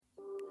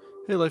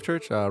Hey, Life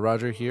Church.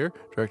 Roger here,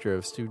 Director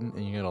of Student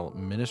and Young Adult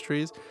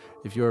Ministries.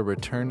 If you're a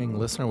returning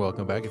listener,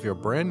 welcome back. If you're a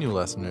brand new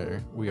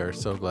listener, we are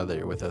so glad that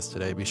you're with us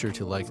today. Be sure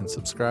to like and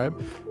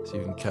subscribe so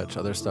you can catch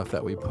other stuff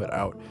that we put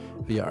out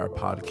via our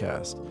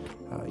podcast.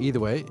 Either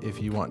way, if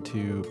you want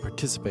to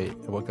participate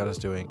in what God is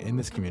doing in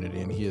this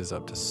community, and He is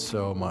up to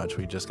so much.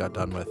 We just got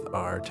done with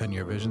our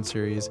 10-year vision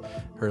series,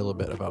 heard a little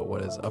bit about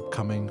what is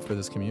upcoming for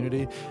this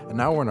community, and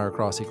now we're in our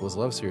Cros equals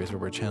love series where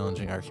we're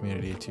challenging our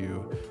community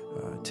to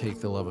take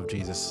the love of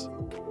Jesus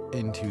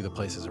into the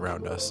places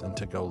around us and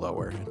to go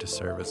lower and to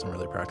serve in some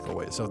really practical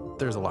ways. So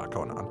there's a lot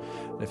going on.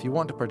 And if you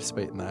want to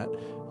participate in that,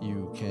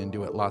 you can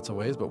do it lots of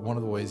ways, but one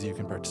of the ways you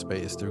can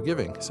participate is through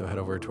giving. So head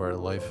over to our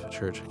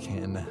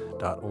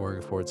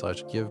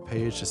lifechurchcanton.org/give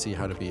page to see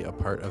how to be a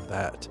part of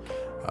that.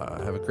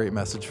 I have a great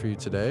message for you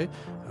today.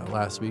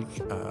 Last week,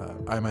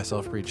 I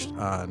myself preached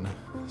on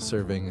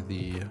serving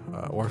the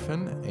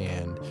orphan,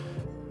 and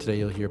today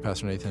you'll hear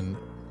Pastor Nathan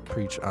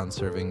preach on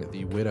serving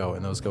the widow,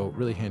 and those go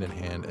really hand in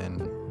hand,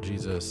 and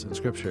Jesus and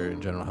Scripture in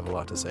general have a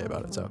lot to say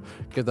about it. So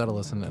give that a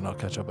listen, and I'll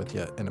catch up with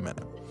you in a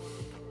minute.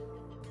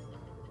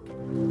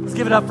 Let's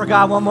give it up for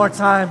God one more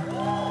time.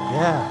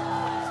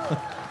 Yeah.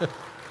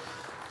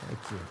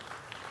 Thank you.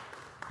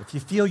 If you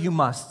feel you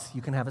must,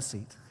 you can have a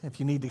seat. If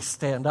you need to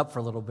stand up for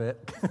a little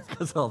bit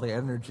because all the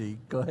energy,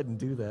 go ahead and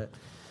do that.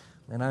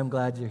 And I'm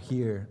glad you're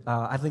here.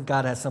 I think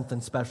God has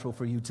something special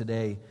for you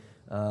today.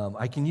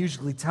 I can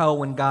usually tell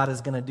when God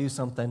is going to do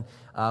something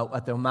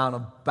at the amount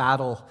of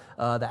battle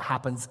that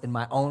happens in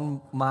my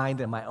own mind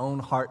and my own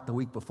heart the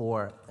week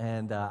before.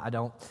 And I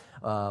don't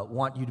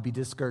want you to be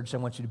discouraged. I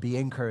want you to be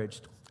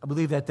encouraged. I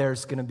believe that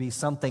there's going to be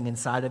something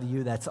inside of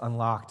you that's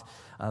unlocked,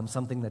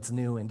 something that's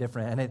new and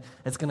different. And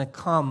it's going to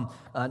come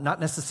not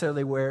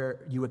necessarily where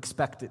you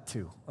expect it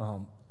to,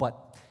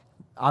 but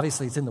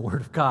obviously it's in the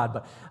Word of God.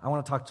 But I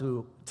want to talk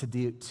to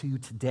you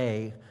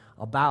today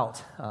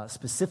about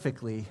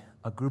specifically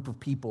a group of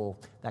people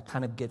that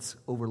kind of gets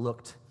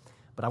overlooked.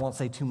 But I won't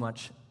say too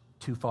much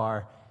too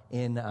far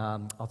in.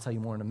 I'll tell you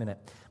more in a minute.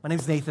 My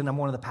name's Nathan. I'm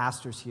one of the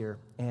pastors here.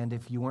 And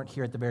if you weren't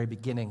here at the very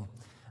beginning,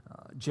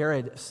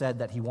 Jared said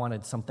that he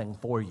wanted something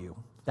for you,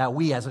 that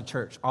we as a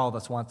church, all of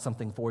us want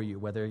something for you,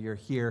 whether you're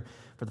here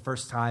for the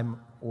first time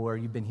or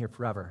you've been here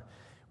forever.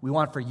 We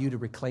want for you to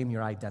reclaim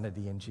your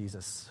identity in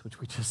Jesus, which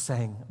we just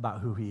sang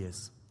about who He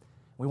is.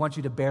 We want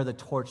you to bear the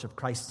torch of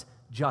Christ's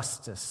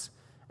justice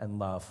and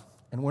love.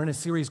 And we're in a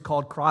series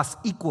called Cros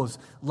equals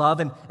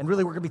love, and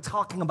really we're going to be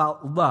talking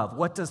about love.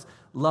 What does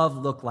love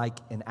look like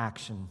in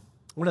action?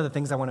 One of the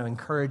things I want to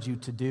encourage you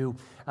to do,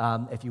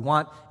 if you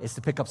want, is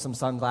to pick up some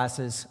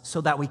sunglasses so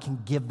that we can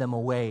give them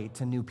away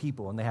to new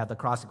people. And they have the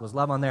Cros equals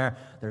love on there.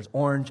 There's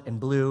orange and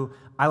blue.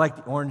 I like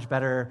the orange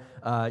better.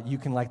 You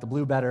can like the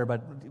blue better,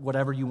 but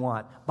whatever you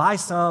want. Buy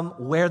some,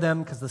 wear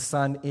them, because the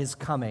sun is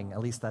coming. At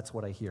least that's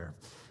what I hear.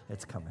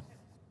 It's coming.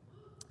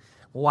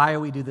 Why do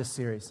we do this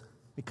series?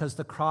 Because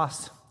the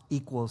cross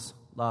equals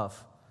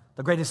love.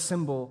 The greatest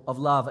symbol of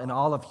love in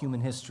all of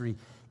human history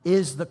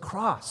is the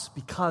cross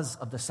because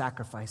of the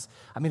sacrifice.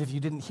 I mean, if you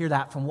didn't hear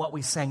that from what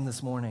we sang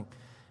this morning,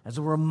 as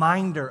a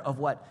reminder of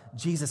what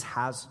Jesus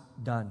has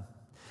done.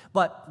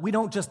 But we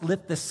don't just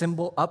lift this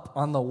symbol up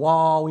on the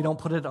wall. We don't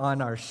put it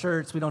on our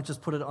shirts. We don't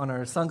just put it on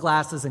our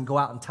sunglasses and go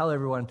out and tell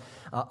everyone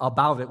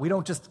about it. We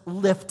don't just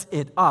lift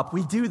it up.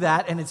 We do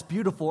that, and it's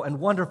beautiful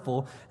and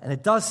wonderful, and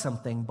it does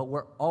something, but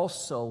we're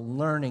also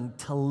learning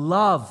to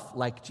love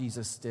like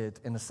Jesus did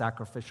in a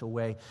sacrificial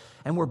way.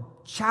 And we're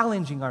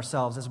challenging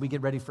ourselves as we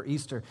get ready for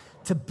Easter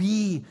to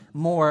be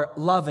more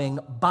loving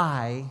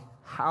by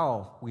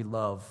how we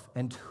love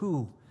and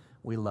who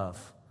we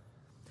love.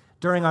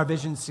 During our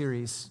vision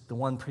series, the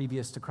one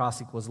previous to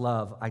Cros equals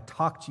love, I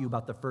talked to you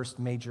about the first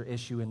major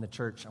issue in the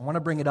church. I want to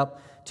bring it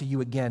up to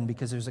you again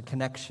because there's a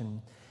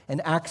connection. In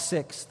Acts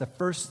 6, the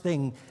first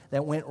thing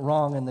that went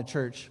wrong in the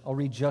church, I'll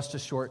read just a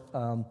short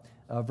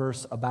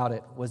verse about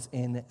it, was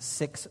in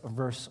 6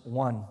 verse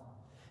 1.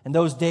 In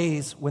those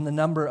days, when the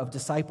number of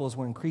disciples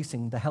were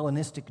increasing, the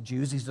Hellenistic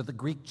Jews, these are the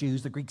Greek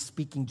Jews, the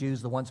Greek-speaking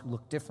Jews, the ones who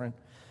look different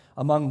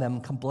among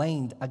them,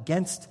 complained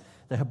against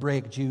the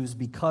Hebraic Jews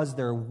because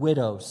their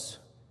widows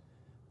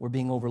were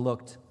being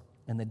overlooked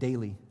in the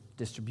daily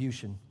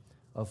distribution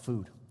of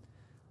food.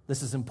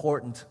 This is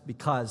important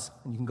because,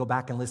 and you can go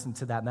back and listen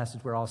to that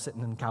message, we're all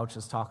sitting on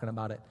couches talking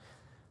about it.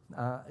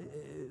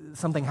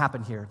 Something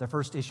happened here. The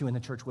first issue in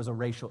the church was a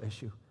racial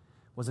issue,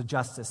 was a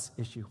justice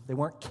issue. They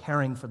weren't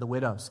caring for the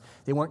widows.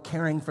 They weren't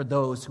caring for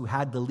those who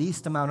had the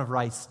least amount of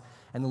rights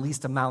and the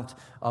least amount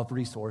of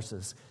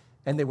resources.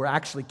 And they were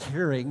actually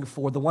caring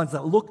for the ones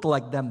that looked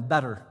like them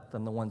better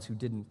than the ones who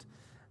didn't.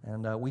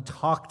 And we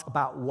talked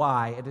about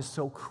why it is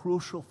so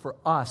crucial for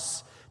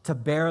us to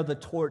bear the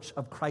torch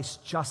of Christ's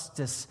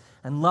justice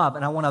and love.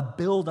 And I want to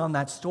build on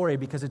that story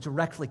because it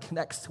directly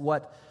connects to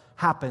what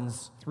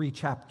happens 3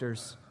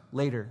 chapters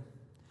later.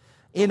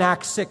 In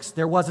Acts 6,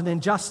 there was an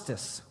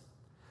injustice.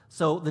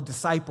 So the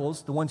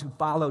disciples, the ones who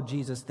followed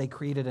Jesus, they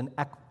created an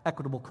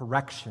equitable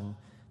correction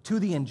to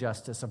the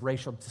injustice of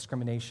racial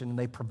discrimination, and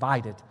they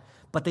provided.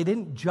 But they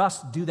didn't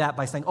just do that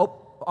by saying,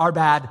 oh, our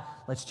bad,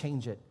 let's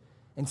change it.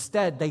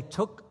 Instead, they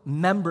took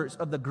members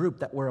of the group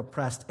that were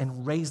oppressed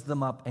and raised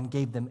them up and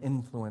gave them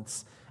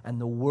influence,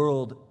 and the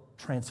world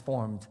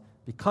transformed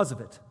because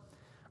of it.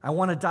 I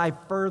want to dive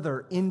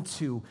further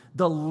into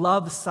the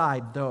love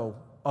side, though,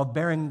 of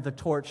bearing the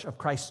torch of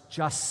Christ's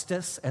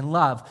justice and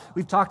love.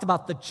 We've talked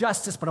about the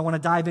justice, but I want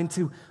to dive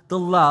into the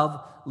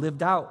love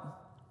lived out.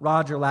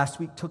 Roger last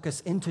week took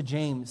us into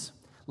James,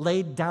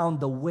 laid down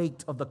the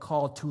weight of the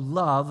call to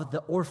love the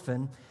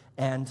orphan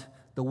and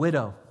the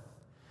widow.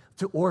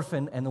 To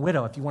orphan and the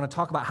widow. If you want to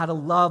talk about how to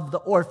love the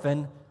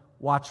orphan,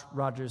 watch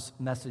Roger's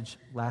message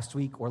last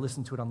week or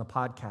listen to it on the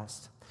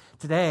podcast.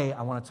 Today,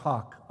 I want to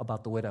talk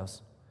about the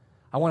widows.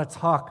 I want to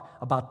talk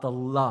about the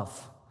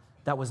love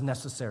that was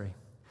necessary.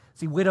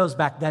 See, widows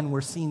back then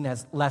were seen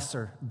as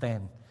lesser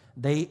than.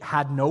 They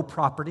had no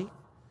property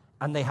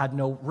and they had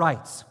no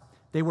rights.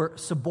 They were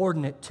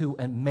subordinate to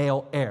a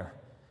male heir.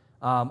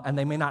 And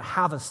they may not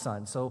have a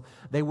son. So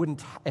they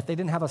wouldn't, if they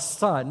didn't have a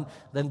son,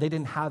 then they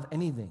didn't have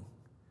anything.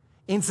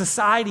 In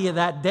society of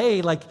that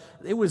day,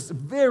 it was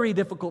very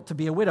difficult to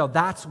be a widow.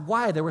 That's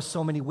why there were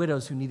so many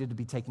widows who needed to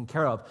be taken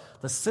care of.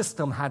 The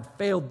system had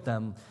failed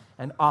them,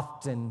 and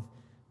often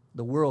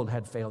the world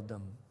had failed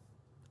them.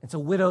 And so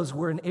widows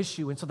were an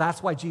issue, and so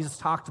that's why Jesus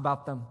talked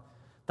about them.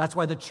 That's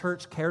why the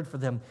church cared for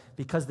them,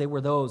 because they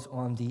were those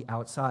on the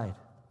outside.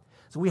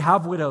 So we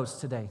have widows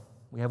today.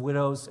 We have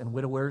widows and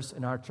widowers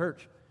in our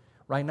church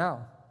right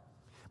now.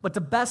 But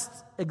to best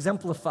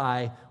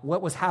exemplify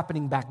what was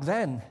happening back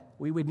then,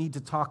 we would need to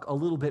talk a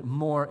little bit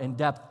more in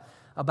depth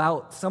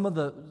about some of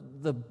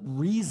the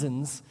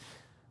reasons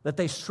that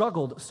they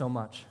struggled so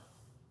much.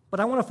 But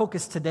I want to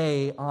focus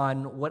today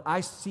on what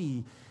I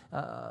see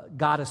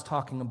God is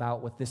talking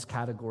about with this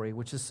category,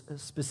 which is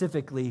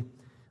specifically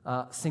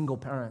single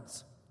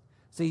parents.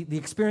 See, the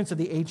experience of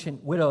the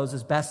ancient widows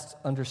is best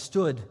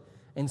understood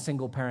in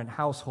single-parent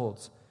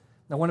households.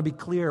 Now, I want to be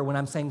clear, when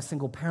I'm saying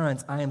single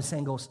parents, I am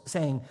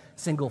saying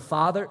single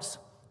fathers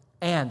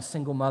and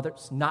single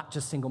mothers, not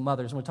just single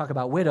mothers. When we talk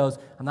about widows,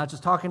 I'm not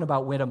just talking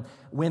about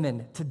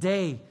women.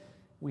 Today,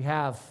 we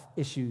have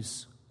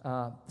issues.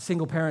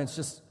 Single parents,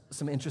 just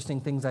some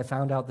interesting things I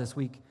found out this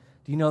week.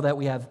 Do you know that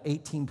we have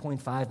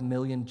 18.5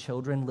 million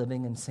children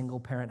living in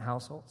single-parent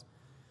households?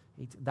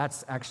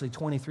 That's actually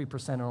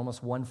 23%, or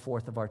almost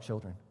one-fourth of our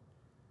children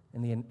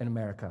in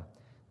America.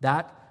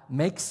 That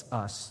makes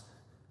us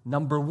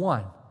number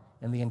one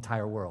in the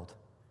entire world.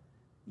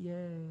 Yay,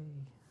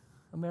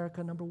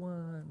 America number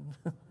one.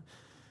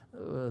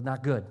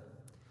 Not good.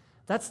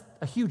 That's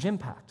a huge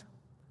impact.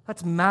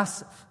 That's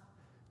massive.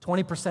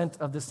 20%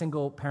 of the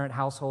single-parent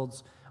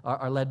households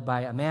are led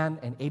by a man,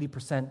 and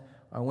 80%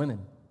 are women.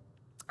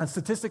 And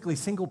statistically,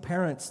 single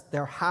parents,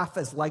 they're half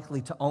as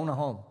likely to own a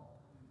home.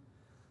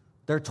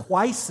 They're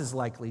twice as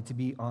likely to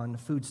be on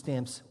food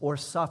stamps or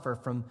suffer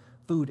from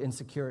food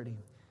insecurity.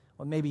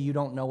 Well, maybe you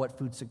don't know what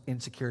food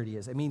insecurity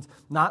is. It means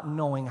not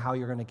knowing how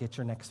you're going to get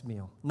your next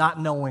meal, not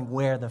knowing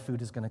where the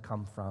food is going to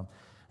come from.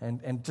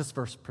 And just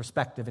for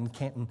perspective, in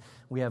Canton,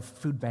 we have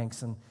food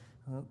banks, and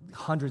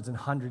hundreds and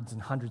hundreds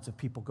and hundreds of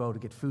people go to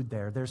get food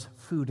there. There's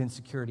food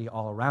insecurity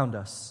all around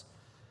us.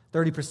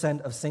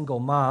 30% of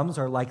single moms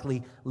are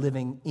likely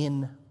living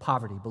in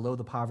poverty, below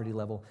the poverty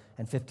level,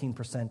 and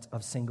 15%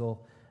 of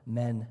single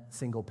men,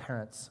 single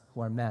parents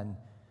who are men,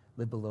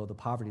 live below the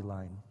poverty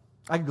line.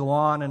 I could go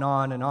on and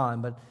on and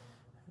on, but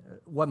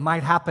what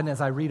might happen as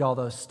I read all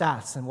those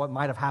stats and what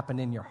might have happened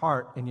in your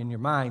heart and in your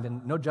mind,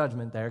 and no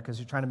judgment there because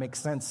you're trying to make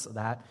sense of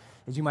that,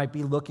 is you might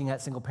be looking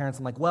at single parents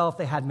and well, if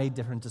they had made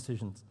different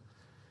decisions.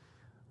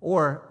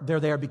 Or they're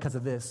there because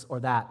of this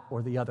or that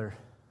or the other.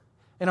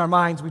 In our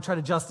minds, we try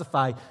to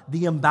justify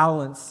the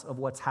imbalance of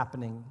what's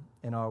happening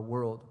in our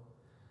world.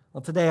 Well,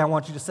 today I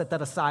want you to set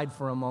that aside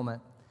for a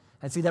moment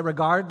and see that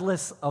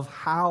regardless of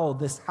how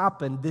this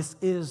happened, this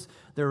is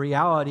the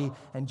reality,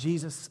 and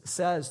Jesus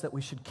says that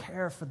we should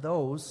care for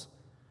those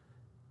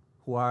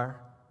who are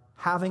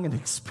having an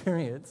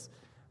experience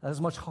that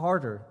is much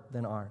harder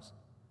than ours.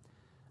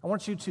 I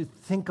want you to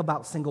think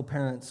about single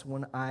parents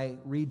when I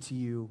read to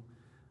you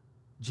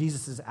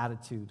Jesus'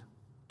 attitude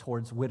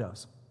towards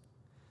widows.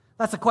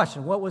 That's the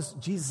question. What was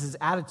Jesus'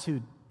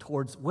 attitude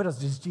towards widows?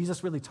 Does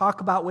Jesus really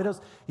talk about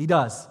widows? He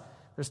does.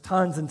 There's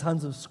tons and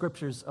tons of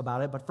scriptures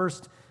about it, but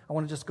first, I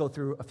want to just go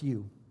through a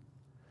few.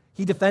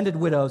 He defended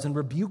widows and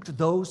rebuked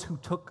those who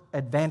took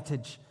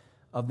advantage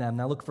of them.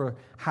 Now look for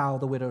how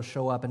the widows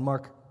show up in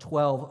Mark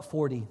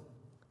 12:40.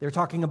 They're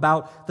talking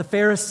about the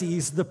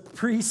Pharisees, the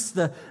priests,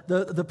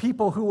 the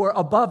people who were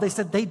above. They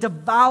said they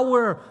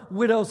devour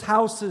widows'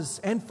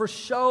 houses and for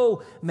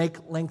show make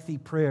lengthy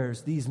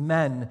prayers. These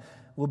men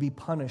will be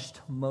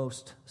punished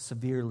most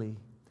severely.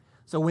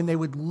 So when they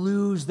would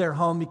lose their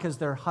home because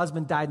their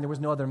husband died and there was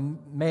no other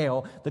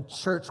male, the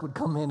church would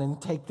come in and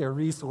take their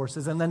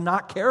resources and then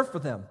not care for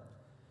them.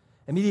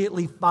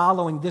 Immediately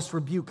following this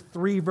rebuke,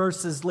 3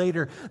 verses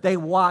later, they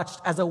watched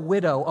as a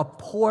widow, a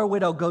poor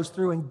widow, goes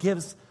through and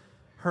gives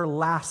her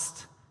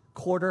last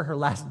quarter, her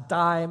last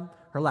dime,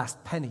 her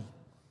last penny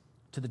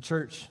to the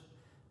church.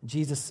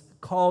 Jesus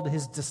called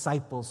his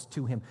disciples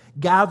to him,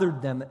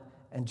 gathered them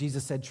And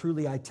Jesus said,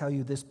 truly, I tell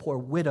you, this poor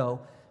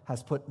widow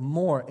has put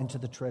more into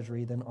the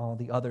treasury than all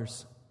the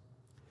others.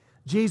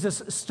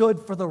 Jesus stood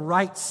for the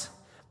rights,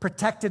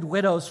 protected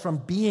widows from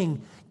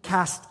being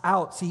cast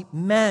out. See,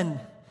 men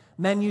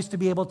used to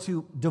be able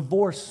to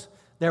divorce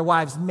their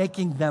wives,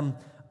 making them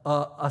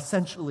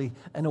essentially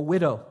a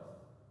widow.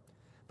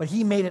 But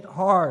he made it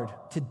hard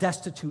to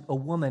destitute a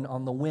woman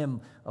on the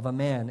whim of a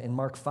man in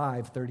Mark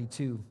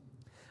 5:32.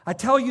 I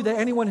tell you that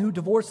anyone who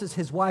divorces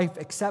his wife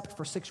except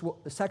for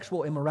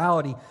sexual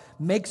immorality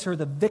makes her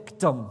the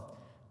victim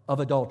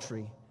of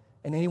adultery.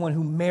 And anyone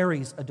who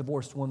marries a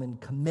divorced woman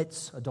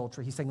commits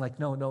adultery. He's saying, like,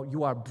 no,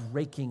 you are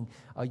breaking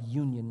a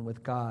union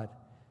with God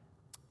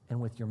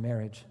and with your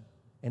marriage.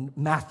 In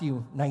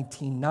Matthew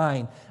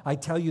 19:9, I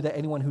tell you that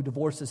anyone who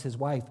divorces his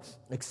wife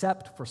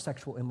except for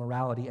sexual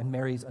immorality and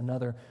marries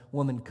another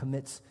woman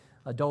commits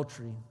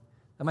adultery.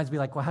 That might be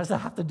like, well, how does that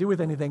have to do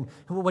with anything?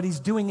 What he's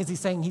doing is he's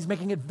saying he's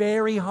making it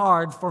very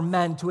hard for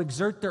men to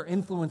exert their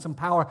influence and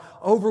power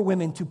over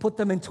women, to put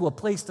them into a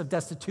place of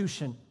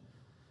destitution.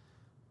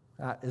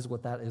 That is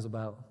what that is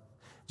about.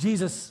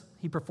 Jesus,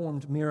 he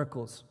performed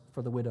miracles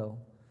for the widow.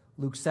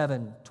 Luke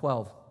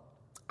 7:12.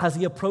 As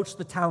he approached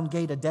the town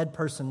gate, a dead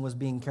person was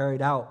being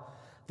carried out.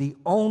 The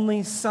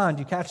only son,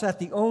 do you catch that?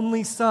 The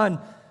only son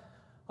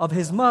of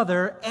his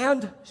mother,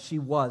 and she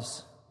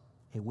was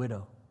a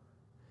widow.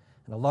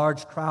 And a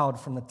large crowd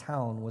from the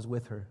town was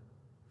with her.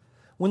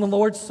 When the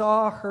Lord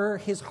saw her,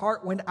 his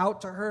heart went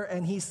out to her,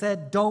 and he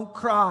said, don't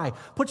cry.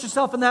 Put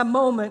yourself in that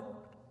moment.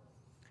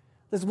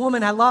 This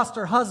woman had lost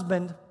her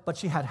husband, but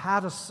she had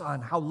a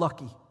son. How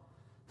lucky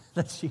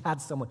that she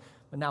had someone.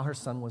 But now her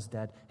son was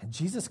dead. And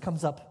Jesus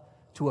comes up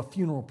to a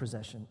funeral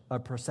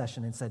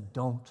procession and said,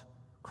 don't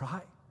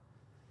cry.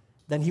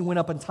 Then he went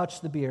up and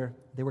touched the bier.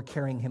 They were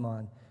carrying him on.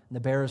 And the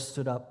bearers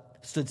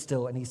stood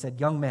still, and he said,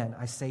 young man,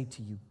 I say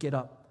to you, get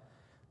up.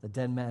 The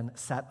dead man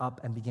sat up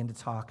and began to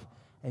talk,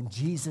 and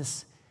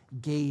Jesus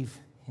gave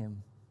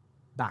him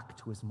back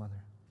to his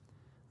mother.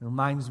 It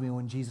reminds me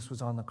when Jesus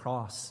was on the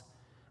cross,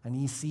 and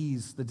he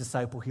sees the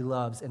disciple he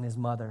loves and his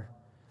mother,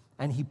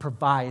 and he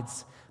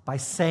provides by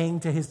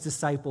saying to his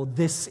disciple,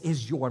 this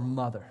is your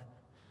mother,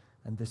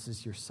 and this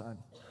is your son.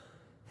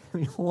 I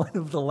mean, one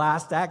of the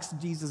last acts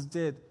Jesus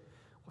did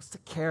was to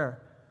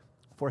care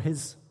for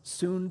his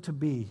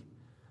soon-to-be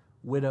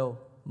widow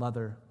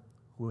mother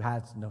who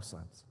had no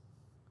sons.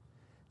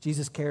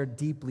 Jesus cared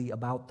deeply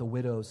about the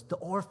widows, the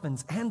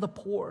orphans, and the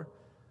poor.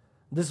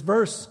 This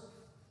verse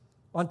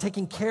on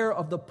taking care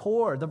of the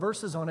poor, the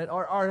verses on it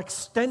are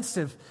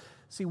extensive.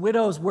 See,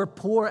 widows were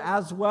poor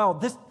as well.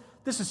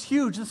 This is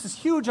huge. This is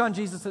huge on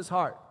Jesus'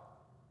 heart.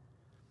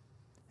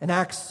 In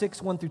Acts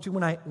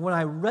 6:1-2, when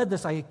I read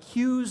this, I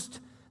accused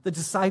the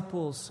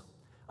disciples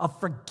of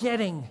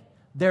forgetting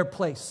their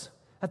place,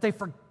 that they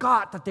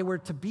forgot that they were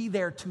to be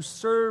there to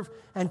serve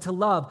and to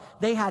love.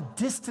 They had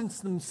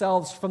distanced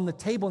themselves from the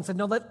table and said,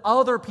 no, let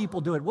other people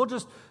do it. We'll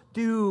just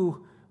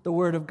do the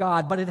word of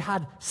God. But it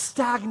had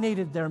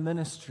stagnated their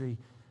ministry.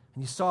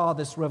 And you saw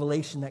this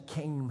revelation that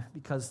came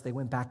because they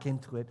went back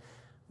into it.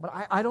 But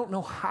I don't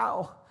know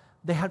how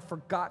they had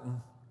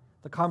forgotten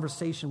the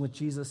conversation with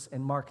Jesus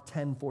in Mark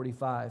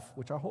 10:45,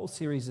 which our whole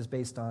series is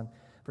based on.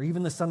 For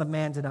even the Son of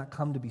Man did not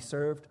come to be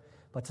served,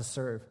 but to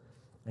serve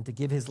and to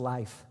give his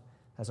life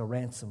as a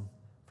ransom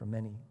for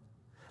many.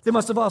 They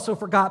must have also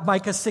forgot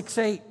Micah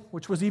 6:8,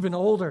 which was even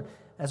older,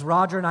 as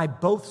Roger and I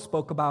both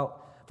spoke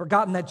about,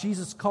 forgotten that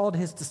Jesus called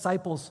his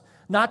disciples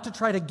not to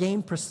try to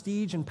gain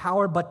prestige and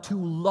power, but to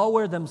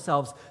lower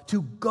themselves,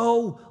 to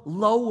go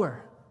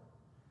lower.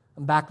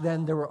 And back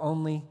then, there were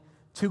only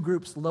two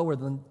groups lower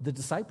than the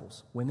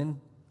disciples,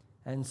 women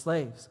and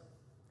slaves.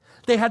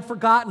 They had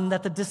forgotten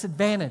that the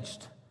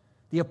disadvantaged,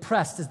 the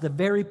oppressed, is the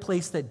very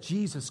place that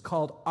Jesus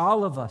called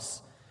all of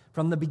us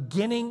from the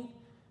beginning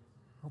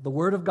of the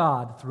Word of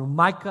God, through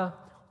Micah,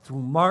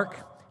 through Mark,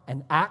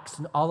 and Acts,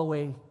 and all the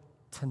way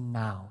to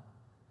now,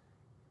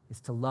 is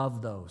to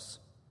love those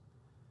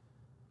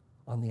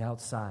on the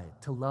outside,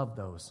 to love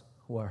those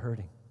who are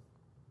hurting.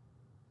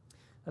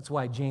 That's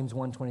why James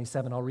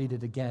 1:27, I'll read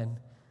it again.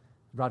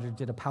 Roger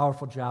did a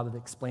powerful job of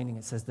explaining.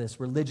 It says this: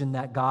 religion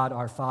that God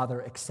our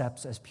Father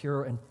accepts as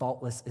pure and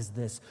faultless is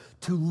this,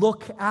 to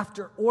look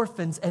after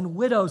orphans and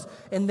widows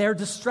in their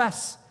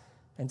distress,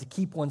 and to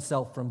keep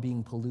oneself from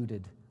being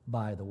polluted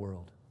by the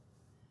world.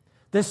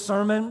 This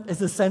sermon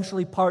is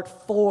essentially part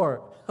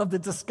 4 of the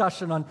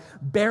discussion on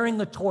bearing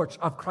the torch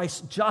of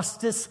Christ's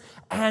justice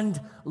and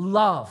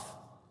love.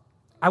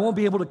 I won't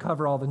be able to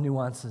cover all the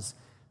nuances,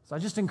 so I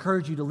just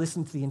encourage you to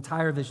listen to the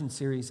entire Vision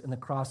series and the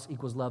Cross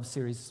Equals Love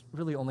series.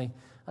 Really only,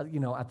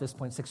 at this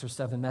point, 6 or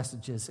 7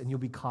 messages, and you'll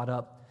be caught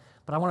up.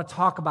 But I want to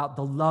talk about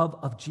the love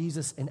of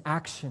Jesus in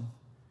action.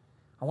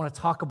 I want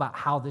to talk about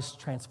how this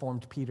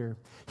transformed Peter.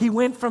 He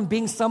went from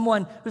being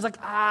someone who's like,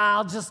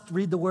 I'll just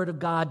read the Word of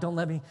God. Don't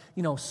let me,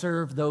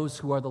 serve those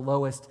who are the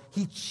lowest.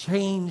 He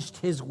changed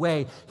his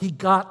way. He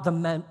got the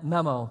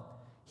memo.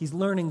 He's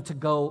learning to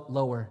go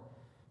lower.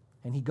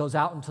 And he goes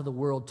out into the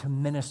world to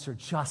minister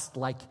just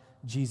like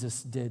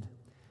Jesus did.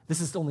 This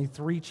is only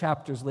 3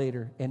 chapters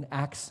later in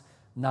Acts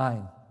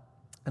 9.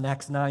 in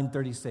Acts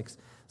 9:36.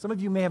 Some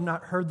of you may have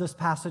not heard this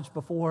passage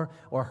before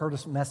or heard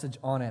a message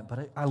on it,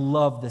 but I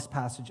love this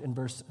passage in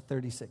verse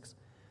 36.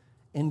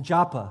 In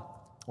Joppa,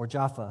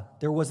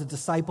 there was a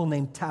disciple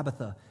named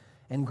Tabitha.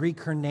 In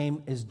Greek, her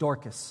name is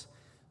Dorcas.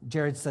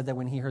 Jared said that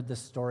when he heard this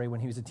story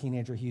when he was a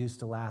teenager, he used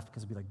to laugh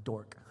because it'd be like,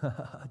 dork,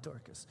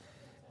 Dorcas.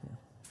 Yeah.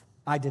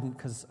 I didn't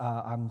because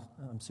I'm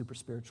super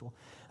spiritual.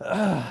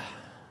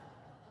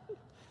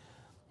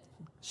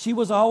 She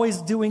was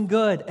always doing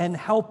good and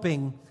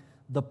helping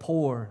the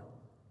poor.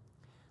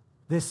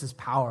 This is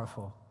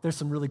powerful. There's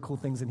some really cool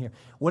things in here.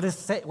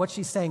 What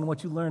she's saying,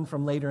 what you learn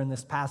from later in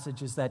this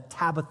passage, is that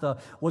Tabitha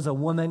was a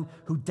woman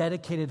who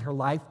dedicated her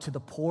life to the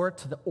poor,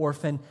 to the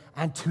orphan,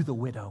 and to the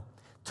widow,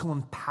 to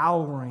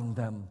empowering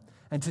them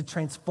and to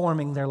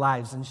transforming their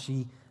lives, and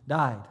she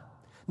died.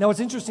 Now, what's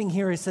interesting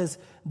here, it says,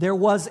 there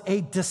was a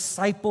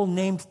disciple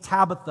named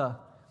Tabitha.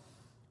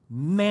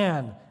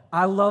 Man,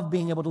 I love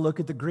being able to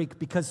look at the Greek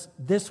because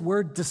this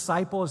word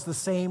disciple is the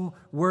same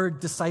word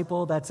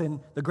disciple that's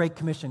in the Great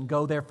Commission.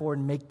 Go therefore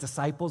and make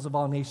disciples of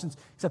all nations,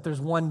 except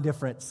there's one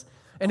difference.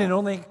 And it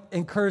only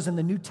occurs in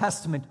the New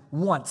Testament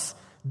once.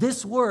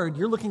 This word,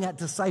 you're looking at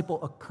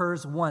disciple,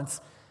 occurs once.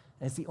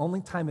 And it's the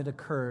only time it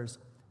occurs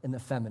in the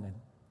feminine.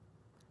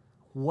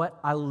 What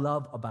I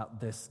love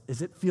about this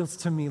is it feels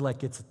to me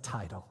like it's a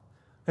title.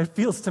 It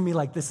feels to me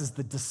like this is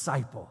the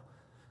disciple,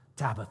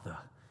 Tabitha.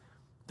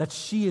 That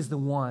she is the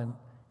one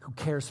who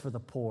cares for the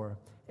poor.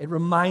 It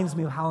reminds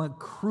me of how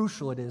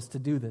crucial it is to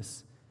do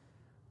this.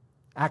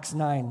 Acts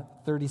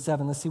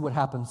 9:37, let's see what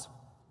happens.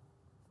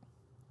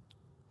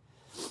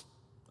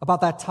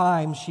 About that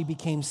time, she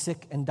became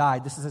sick and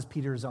died. This is as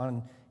Peter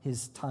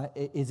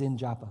is in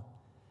Joppa.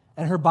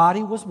 And her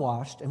body was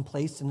washed and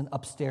placed in an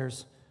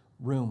upstairs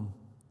room.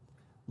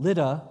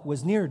 Lydda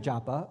was near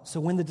Joppa, so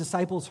when the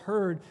disciples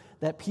heard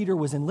that Peter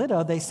was in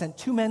Lydda, they sent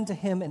 2 men to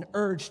him and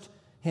urged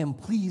him,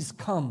 please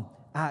come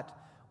at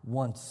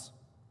once.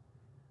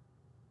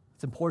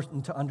 It's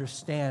important to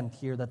understand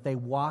here that they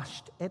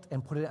washed it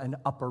and put it in an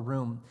upper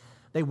room.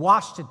 They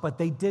washed it, but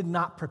they did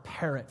not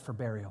prepare it for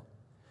burial.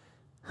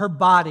 Her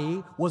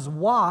body was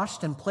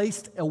washed and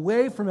placed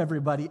away from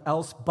everybody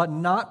else, but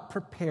not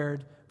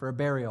prepared for a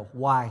burial.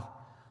 Why?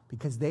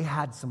 Because they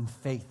had some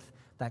faith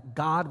that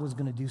God was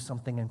going to do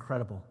something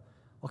incredible.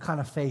 What kind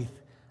of faith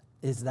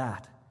is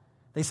that?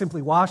 They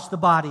simply washed the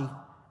body,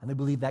 and they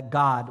believed that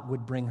God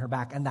would bring her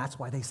back. And that's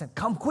why they said,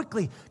 come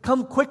quickly,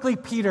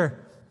 Peter.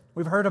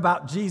 We've heard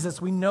about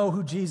Jesus. We know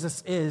who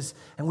Jesus is,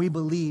 and we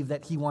believe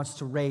that he wants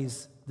to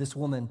raise this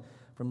woman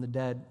from the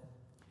dead.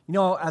 You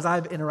know, as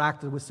I've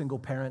interacted with single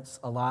parents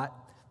a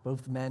lot,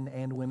 both men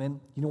and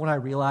women, you know what I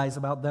realize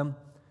about them?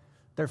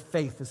 Their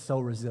faith is so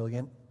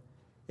resilient.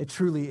 It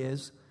truly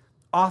is.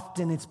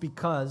 Often it's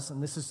because,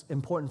 and this is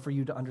important for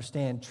you to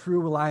understand, true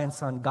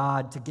reliance on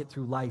God to get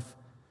through life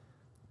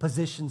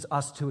positions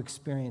us to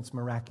experience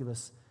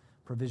miraculous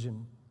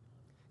provision.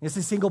 You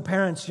see, single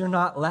parents, you're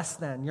not less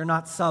than, you're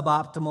not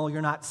suboptimal,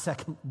 you're not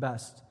second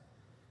best.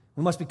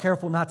 We must be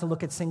careful not to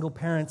look at single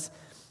parents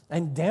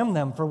and damn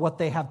them for what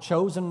they have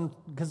chosen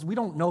because we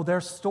don't know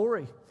their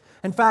story.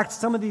 In fact,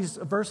 some of these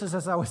verses,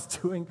 as I was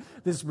doing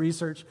this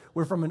research,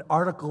 were from an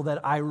article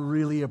that I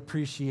really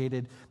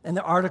appreciated. And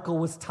the article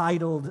was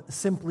titled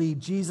simply,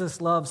 Jesus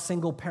Loves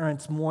Single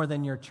Parents More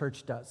Than Your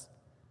Church Does.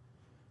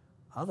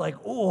 I was like,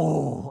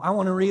 oh, I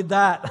want to read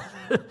that.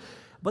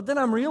 But then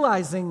I'm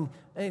realizing,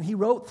 and he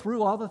wrote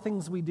through all the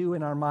things we do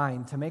in our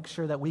mind to make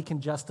sure that we can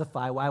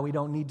justify why we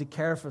don't need to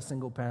care for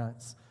single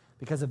parents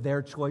because of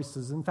their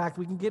choices. In fact,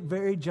 we can get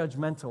very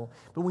judgmental.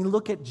 But when we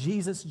look at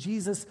Jesus,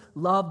 Jesus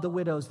loved the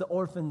widows, the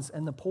orphans,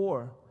 and the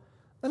poor.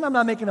 And I'm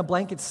not making a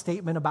blanket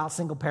statement about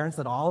single parents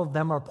that all of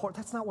them are poor.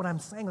 That's not what I'm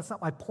saying. That's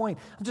not my point.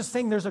 I'm just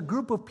saying there's a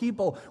group of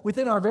people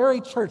within our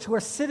very church who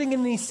are sitting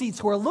in these seats,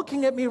 who are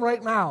looking at me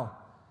right now,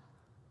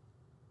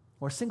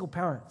 who are single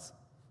parents.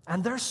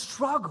 And their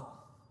struggle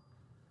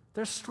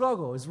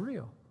is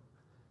real.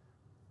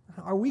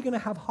 Are we going to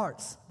have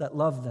hearts that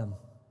love them?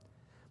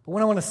 But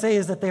what I want to say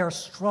is that they are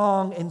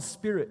strong in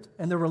spirit,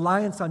 and their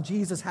reliance on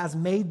Jesus has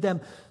made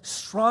them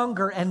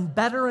stronger and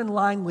better in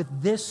line with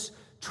this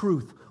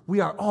truth.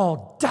 We are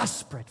all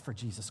desperate for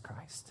Jesus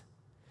Christ.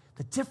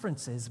 The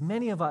difference is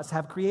many of us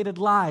have created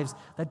lives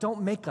that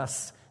don't make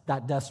us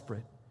that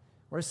desperate,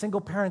 whereas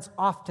single parents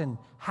often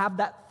have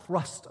that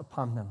thrust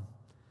upon them.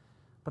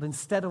 But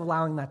instead of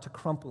allowing that to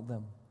crumple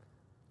them,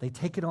 they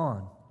take it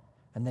on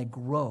and they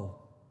grow.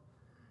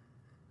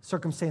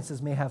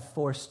 Circumstances may have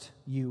forced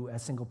you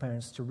as single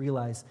parents to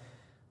realize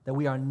that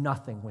we are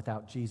nothing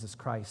without Jesus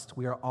Christ.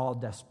 We are all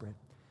desperate.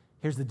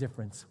 Here's the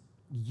difference.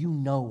 You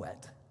know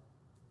it.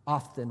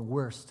 Often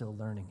we're still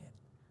learning it.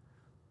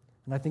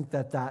 And I think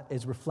that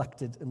is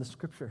reflected in the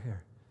scripture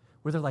here,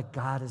 where they're like,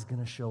 God is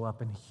going to show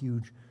up in a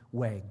huge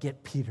way.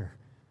 Get Peter.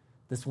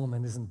 This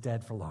woman isn't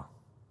dead for long.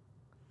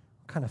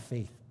 What kind of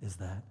faith is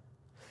that?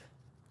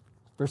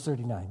 Verse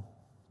 39.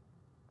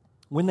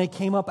 When they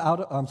came up out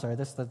of, I'm sorry,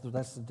 that's a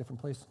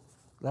different place.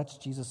 That's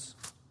Jesus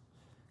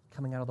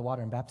coming out of the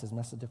water in baptism.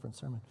 That's a different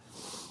sermon.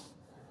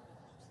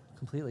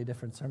 completely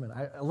different sermon.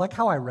 I like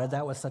how I read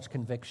that with such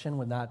conviction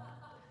when that,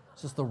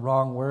 it's just the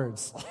wrong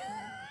words.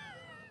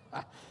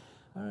 All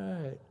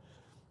right.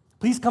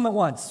 Please come at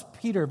once.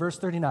 Peter, verse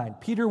 39.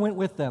 Peter went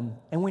with them,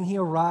 and when he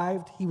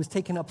arrived, he was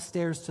taken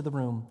upstairs to the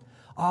room.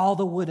 All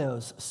the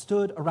widows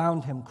stood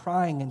around him,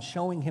 crying and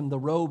showing him the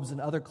robes and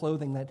other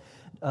clothing that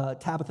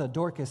Tabitha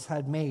Dorcas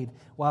had made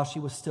while she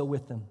was still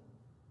with them.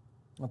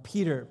 Now,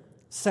 Peter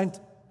sent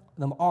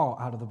them all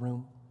out of the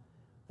room.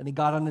 Then he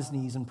got on his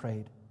knees and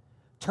prayed.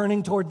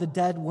 Turning toward the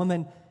dead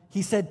woman,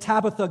 he said,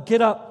 "Tabitha,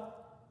 get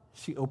up."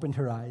 She opened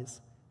her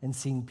eyes, and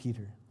seeing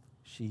Peter,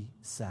 she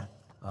sat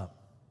up.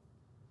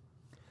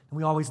 And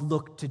we always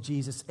look to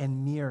Jesus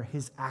and mirror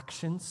his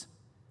actions,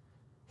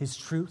 his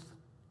truth,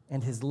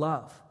 and his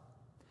love.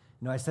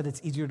 You know, I said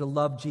it's easier to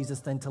love Jesus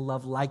than to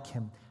love like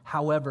him.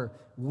 However,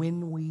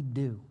 when we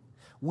do,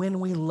 when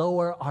we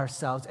lower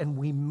ourselves and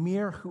we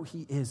mirror who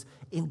he is,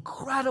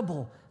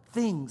 incredible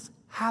things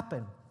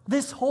happen.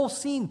 This whole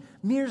scene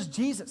mirrors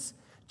Jesus.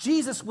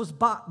 Jesus was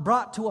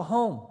brought to a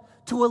home,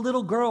 to a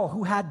little girl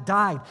who had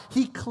died.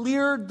 He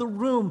cleared the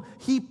room,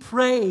 he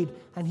prayed,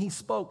 and he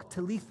spoke,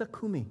 "Talitha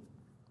kumi,"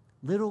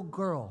 little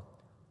girl,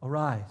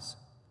 arise.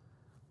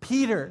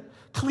 Peter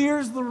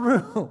clears the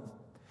room.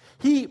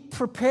 He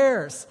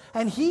prepares,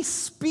 and he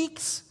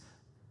speaks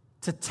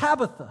to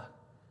Tabitha.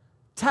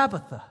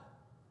 Tabitha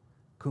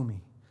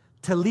kumi.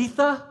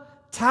 Talitha,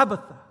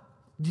 Tabitha.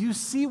 Do you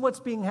see what's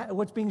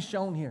being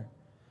shown here?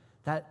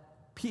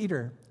 That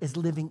Peter is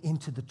living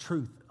into the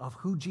truth of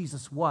who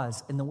Jesus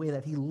was in the way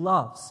that he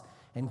loves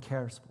and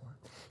cares for.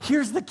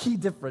 Here's the key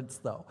difference,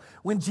 though.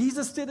 When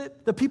Jesus did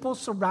it, the people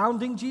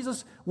surrounding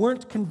Jesus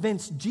weren't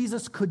convinced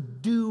Jesus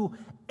could do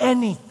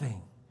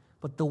anything.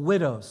 But the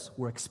widows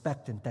were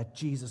expectant that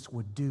Jesus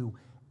would do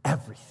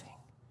everything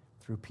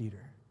through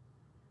Peter.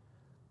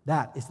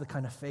 That is the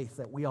kind of faith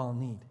that we all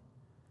need.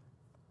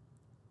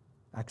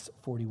 Acts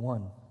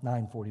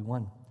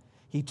 9:41.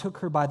 He took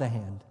her by the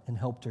hand and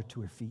helped her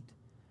to her feet.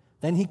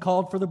 Then he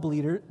called for the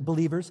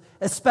believers,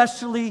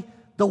 especially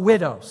the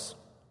widows.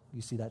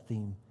 You see that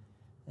theme.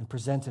 And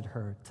presented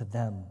her to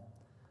them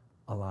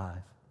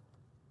alive.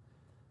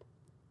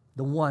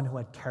 The one who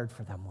had cared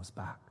for them was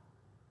back.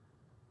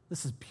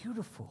 This is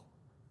beautiful.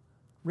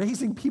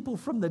 Raising people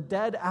from the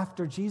dead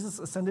after Jesus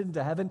ascended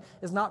into heaven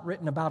is not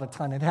written about a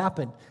ton. It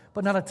happened,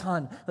 but not a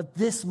ton. But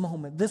this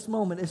moment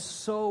is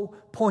so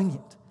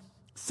poignant,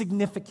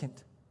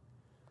 significant.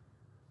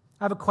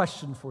 I have a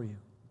question for you.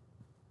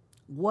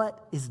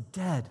 What is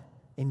dead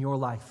in your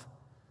life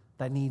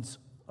that needs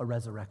a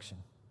resurrection?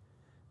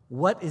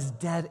 What is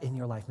dead in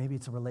your life? Maybe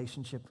it's a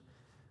relationship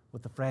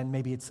with a friend.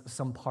 Maybe it's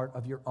some part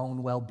of your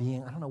own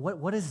well-being. I don't know.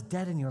 What is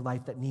dead in your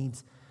life that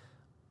needs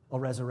a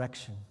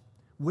resurrection?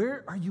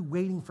 Where are you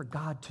waiting for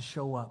God to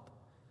show up?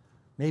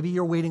 Maybe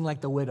you're waiting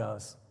like the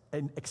widows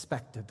and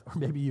expected, or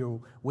maybe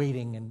you're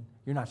waiting and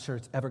you're not sure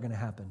it's ever going to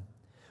happen.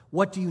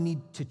 What do you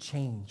need to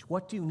change?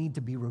 What do you need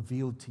to be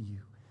revealed to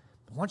you?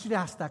 I want you to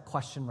ask that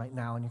question right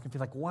now, and you can be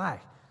like,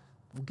 why?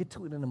 We'll get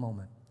to it in a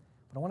moment.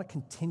 But I want to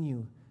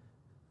continue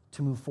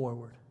to move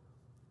forward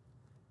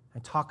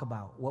and talk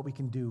about what we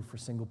can do for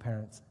single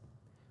parents.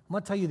 I'm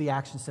going to tell you the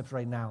action steps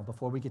right now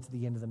before we get to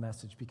the end of the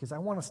message, because I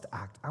want us to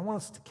act. I want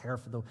us to care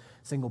for the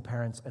single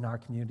parents in our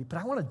community, but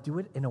I want to do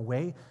it in a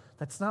way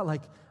that's not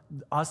like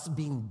us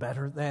being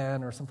better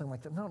than or something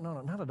like that. No,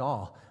 not at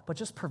all. But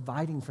just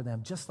providing for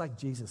them just like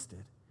Jesus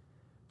did.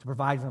 To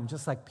provide for them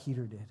just like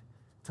Peter did.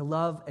 To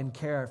love and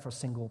care for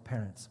single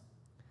parents.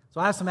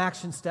 So I have some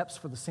action steps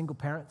for the single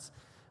parents,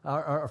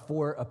 or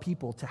for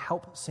people to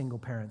help single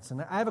parents.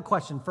 And I have a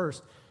question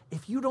first.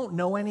 If you don't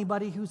know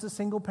anybody who's a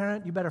single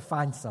parent, you better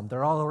find some.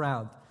 They're all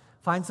around.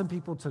 Find some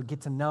people to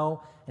get to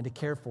know and to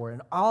care for.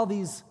 And all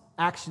these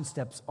action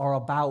steps are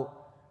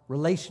about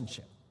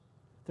relationship.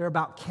 They're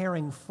about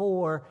caring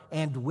for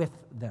and with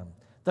them.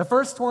 The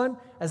first one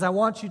is I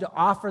want you to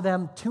offer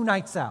them 2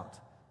 nights out.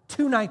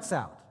 2 nights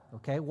out,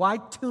 okay? Why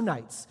 2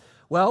 nights?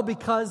 Well,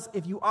 because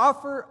if you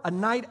offer a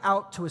night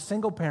out to a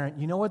single parent,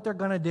 you know what they're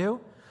going to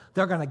do?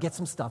 They're going to get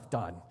some stuff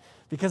done.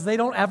 Because they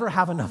don't ever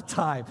have enough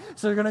time.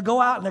 So they're going to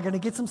go out and they're going to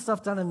get some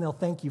stuff done and they'll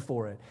thank you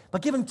for it.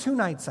 But give them 2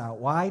 nights out.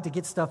 Why? To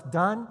get stuff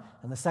done,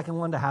 and the second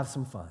one to have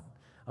some fun.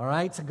 All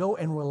right? To go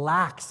and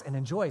relax and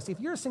enjoy. See, if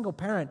you're a single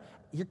parent,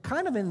 you're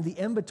kind of in the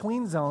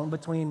in-between zone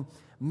between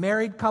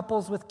married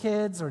couples with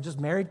kids or just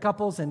married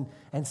couples and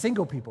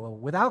single people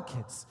without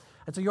kids.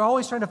 And so you're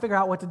always trying to figure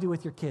out what to do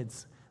with your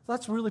kids. So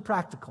that's really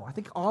practical. I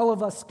think all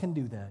of us can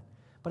do that.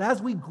 But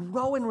as we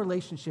grow in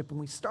relationship and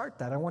we start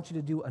that, I want you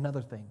to do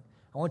another thing.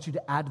 I want you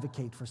to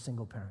advocate for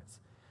single parents.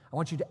 I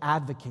want you to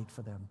advocate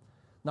for them.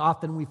 Now,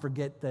 often we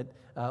forget that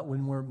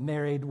when we're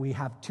married, we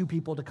have 2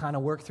 people to kind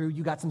of work through.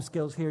 You got some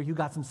skills here, you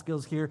got some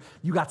skills here,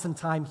 you got some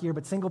time here.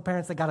 But single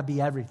parents, they got to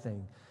be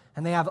everything.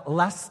 And they have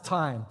less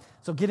time.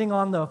 So getting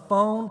on the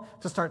phone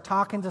to start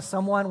talking to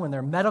someone when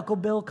their medical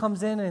bill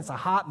comes in and it's a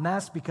hot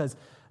mess because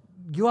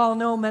you all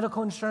know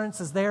medical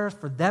insurance is there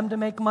for them to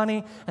make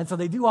money, and so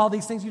they do all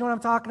these things. You know what I'm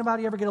talking about?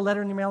 You ever get a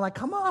letter in your mail like,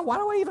 come on, why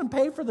do I even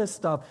pay for this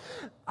stuff?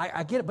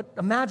 I get it, but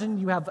imagine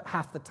you have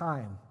half the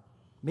time.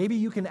 Maybe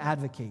you can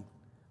advocate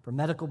for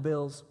medical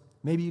bills.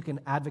 Maybe you can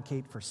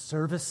advocate for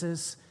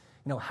services,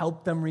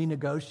 help them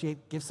renegotiate,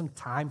 give some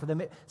time for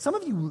them. Some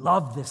of you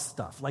love this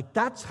stuff. Like,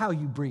 that's how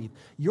you breathe.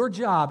 Your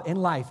job in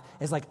life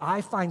is like,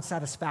 I find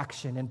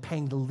satisfaction in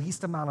paying the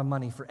least amount of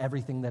money for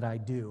everything that I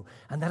do.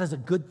 And that is a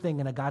good thing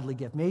and a godly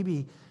gift.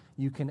 Maybe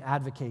you can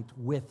advocate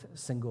with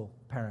single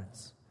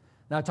parents.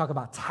 Now I talk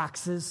about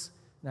taxes.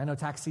 I know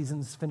tax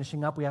season's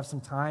finishing up. We have some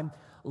time.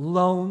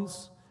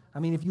 Loans. I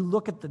mean, if you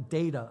look at the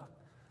data,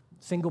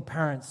 single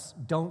parents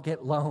don't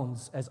get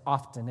loans as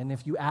often. And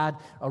if you add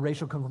a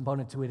racial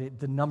component to it,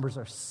 the numbers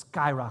are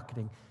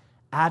skyrocketing.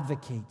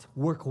 Advocate,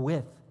 work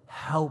with,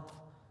 help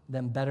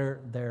them better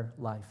their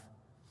life.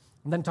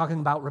 And then talking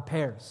about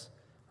repairs,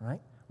 right?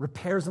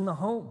 Repairs in the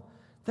home.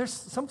 There's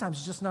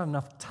sometimes just not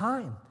enough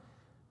time.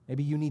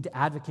 Maybe you need to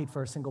advocate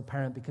for a single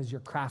parent because you're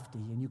crafty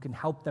and you can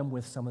help them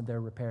with some of their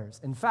repairs.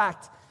 In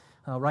fact,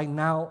 right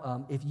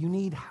now, if you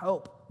need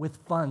help with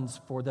funds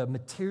for the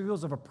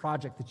materials of a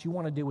project that you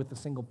want to do with a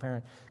single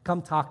parent,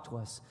 come talk to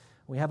us.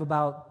 We have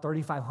about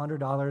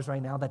 $3,500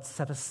 right now that's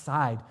set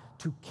aside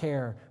to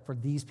care for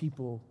these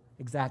people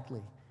exactly.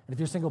 And if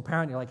you're a single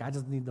parent, you're like, I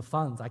just need the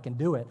funds. I can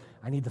do it.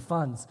 I need the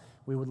funds.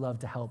 We would love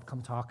to help.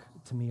 Come talk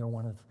to me or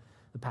one of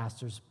the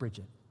pastors,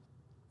 Bridget.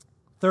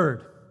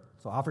 Third,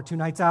 so offer 2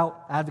 nights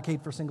out,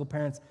 advocate for single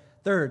parents.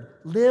 Third,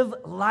 live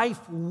life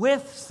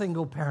with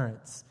single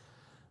parents.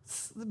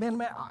 Man,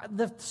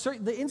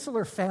 the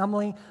insular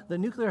family, the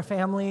nuclear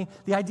family,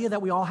 the idea that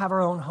we all have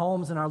our own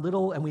homes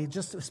and we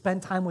just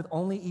spend time with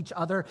only each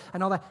other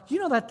and all that. You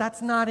know that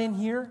that's not in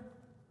here?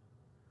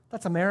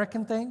 That's an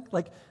American thing.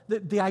 Like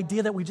the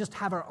idea that we just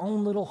have our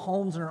own little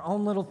homes and our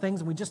own little things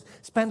and we just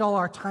spend all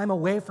our time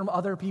away from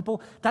other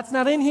people. That's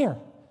not in here.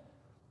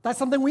 That's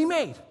something we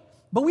made.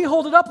 But we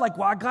hold it up like,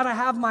 well, I got to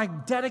have my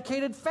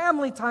dedicated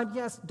family time.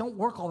 Yes, don't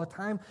work all the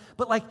time.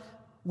 But like,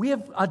 we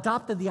have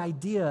adopted the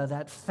idea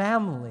that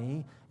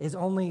family is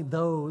only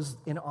those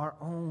in our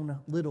own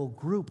little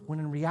group, when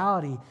in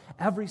reality,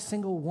 every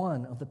single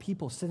one of the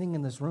people sitting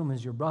in this room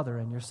is your brother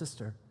and your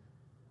sister.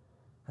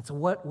 And so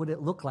what would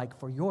it look like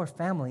for your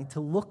family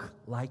to look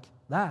like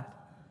that?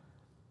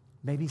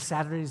 Maybe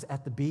Saturdays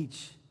at the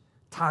beach,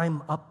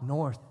 time up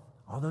north.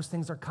 All those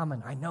things are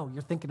coming. I know,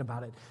 you're thinking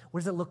about it. What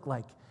does it look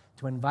like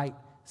to invite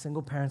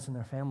single parents and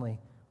their family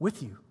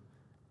with you,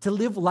 to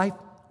live life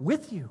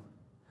with you?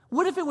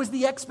 What if it was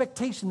the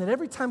expectation that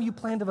every time you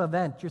planned an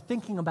event, you're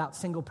thinking about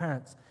single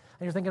parents,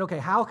 and you're thinking, okay,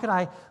 how could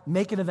I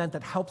make an event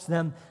that helps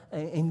them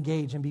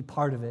engage and be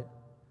part of it?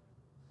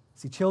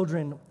 See,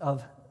 children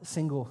of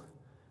single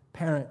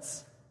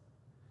parents,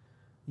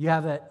 you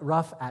have it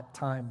rough at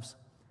times.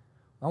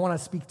 I want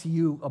to speak to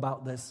you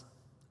about this.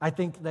 I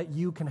think that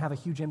you can have a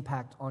huge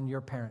impact on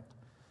your parent,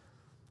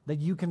 that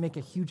you can make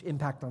a huge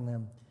impact on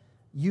them.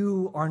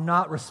 You are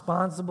not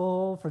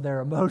responsible for their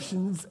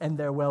emotions and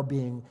their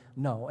well-being.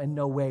 No, in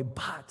no way.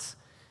 But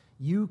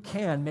you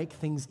can make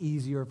things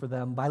easier for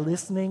them by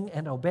listening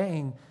and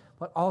obeying,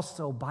 but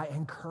also by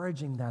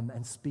encouraging them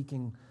and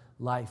speaking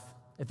life.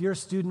 If you're a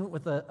student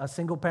with a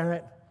single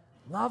parent,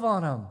 love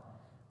on them.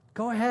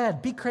 Go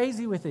ahead. Be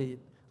crazy with it.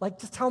 Like,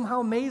 just tell them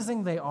how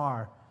amazing they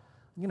are.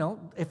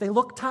 If they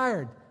look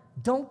tired,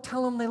 don't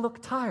tell them they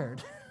look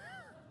tired.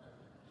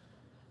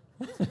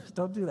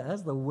 Don't do that.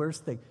 That's the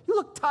worst thing. You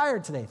look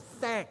tired today.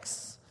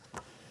 Thanks.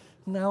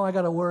 Now I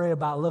got to worry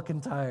about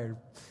looking tired.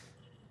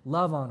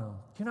 Love on them.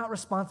 You're not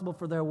responsible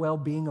for their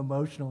well-being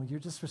emotional. You're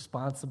just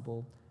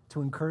responsible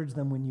to encourage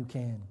them when you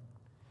can.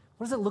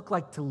 What does it look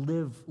like to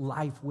live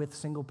life with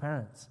single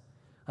parents?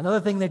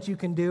 Another thing that you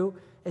can do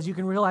is you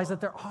can realize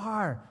that there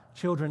are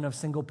children of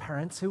single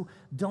parents who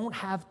don't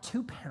have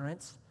 2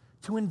 parents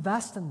to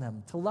invest in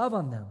them, to love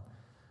on them,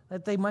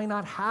 that they might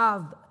not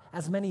have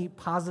as many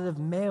positive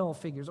male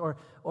figures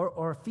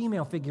or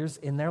female figures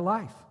in their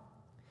life.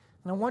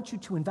 And I want you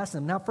to invest in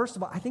them. Now, first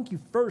of all, I think you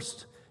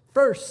first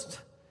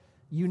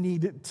you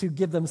need to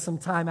give them some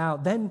time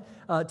out, then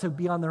to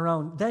be on their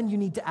own. Then you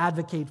need to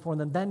advocate for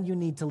them. Then you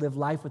need to live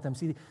life with them.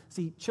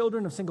 See,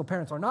 children of single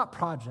parents are not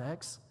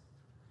projects.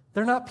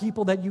 They're not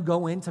people that you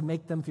go in to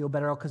make them feel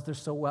better because they're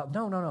so well.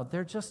 No.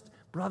 They're just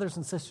brothers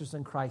and sisters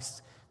in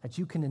Christ that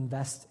you can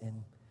invest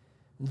in.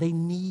 They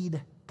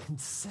need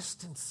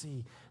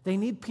consistency. They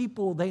need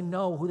people they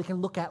know who they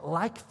can look at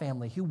like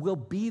family, who will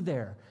be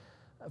there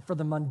for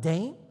the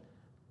mundane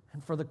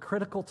and for the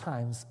critical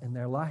times in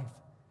their life.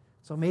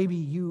 So maybe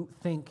you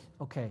think,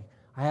 okay,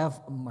 I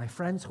have my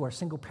friends who are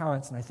single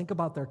parents, and I think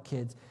about their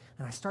kids,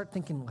 and I start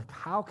thinking, like,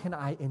 how can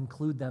I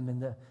include them in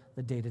the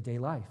day-to-day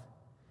life?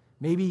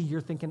 Maybe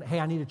you're thinking, hey,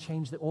 I need to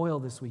change the oil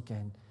this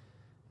weekend.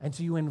 And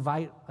so you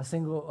invite a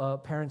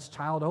single parent's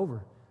child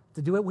over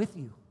to do it with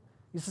you.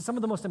 This is some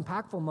of the most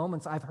impactful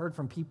moments I've heard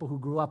from people who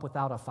grew up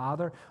without a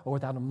father or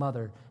without a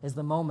mother, is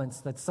the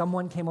moments that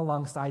someone came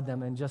alongside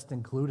them and just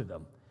included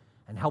them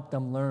and helped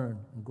them learn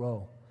and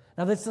grow.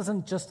 Now, this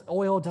isn't just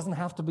oil. It doesn't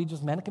have to be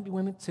just men. It can be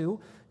women too.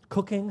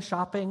 Cooking,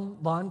 shopping,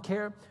 lawn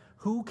care.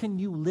 Who can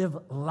you live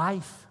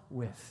life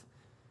with?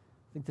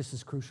 I think this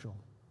is crucial.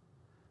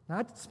 Now,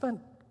 I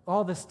spent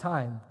all this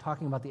time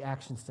talking about the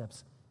action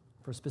steps.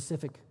 for a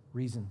specific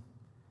reason.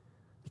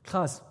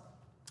 Because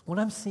what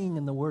I'm seeing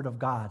in the Word of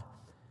God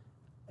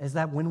is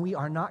that when we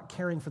are not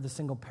caring for the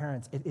single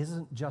parents, it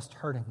isn't just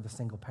hurting the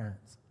single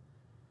parents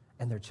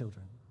and their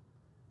children.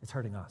 It's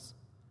hurting us.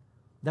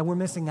 That we're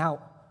missing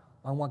out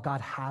on what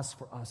God has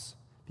for us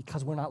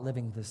because we're not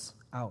living this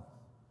out.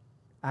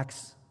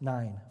 Acts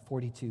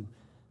 9:42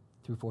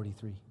 through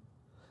 43.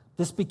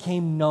 This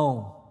became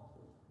known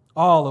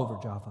all over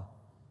Jaffa,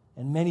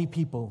 and many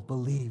people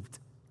believed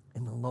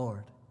in the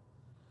Lord.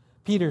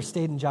 Peter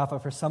stayed in Jaffa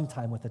for some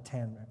time with a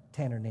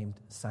tanner named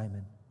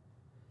Simon.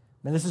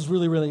 Now, this is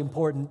really, really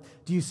important.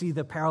 Do you see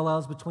the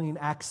parallels between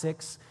Acts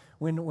 6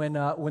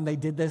 when they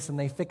did this and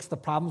they fixed the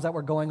problems that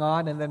were going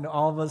on, and then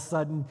all of a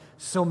sudden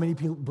so many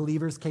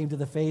believers came to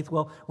the faith?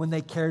 Well, when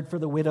they cared for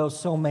the widows,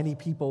 so many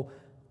people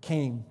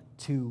came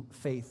to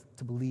faith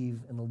to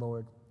believe in the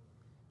Lord.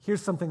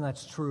 Here's something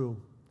that's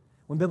true.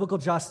 When biblical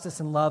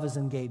justice and love is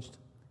engaged,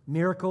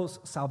 miracles,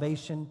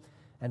 salvation,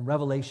 and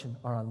revelation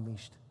are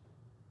unleashed.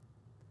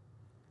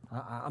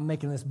 I'm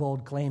making this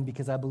bold claim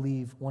because I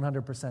believe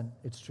 100%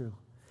 it's true.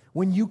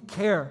 When you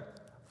care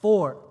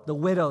for the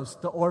widows,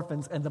 the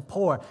orphans, and the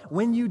poor,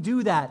 when you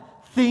do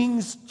that,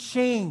 things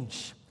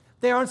change.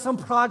 There aren't some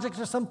projects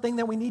or something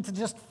that we need to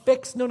just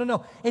fix.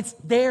 No. It's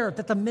there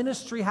that the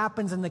ministry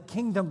happens and the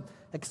kingdom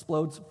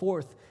explodes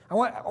forth. I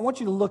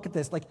want you to look at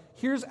this. Like,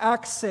 here's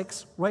Acts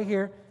 6 right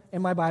here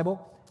in my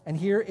Bible, and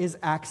here is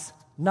Acts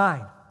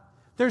 9.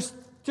 There's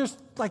just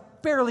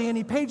like barely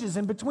any pages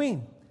in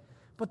between.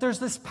 But there's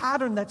this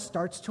pattern that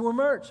starts to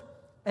emerge.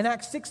 In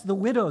Acts 6, the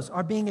widows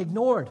are being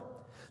ignored.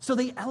 So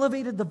they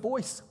elevated the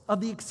voice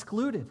of the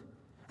excluded.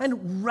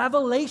 And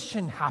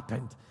revelation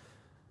happened.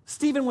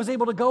 Stephen was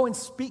able to go and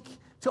speak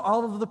to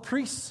all of the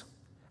priests.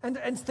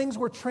 And things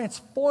were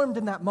transformed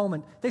in that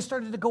moment. They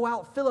started to go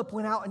out. Philip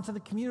went out into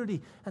the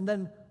community. And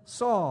then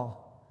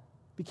Saul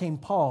became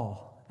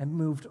Paul and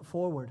moved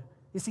forward.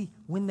 You see,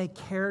 when they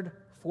cared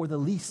for the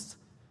least,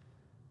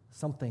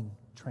 something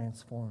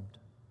transformed.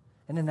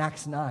 And in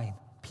Acts 9,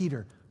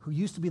 Peter, who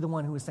used to be the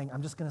one who was saying,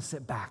 I'm just going to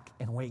sit back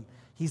and wait.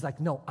 He's like,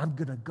 no, I'm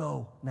going to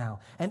go now.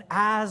 And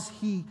as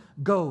he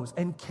goes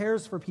and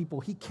cares for people,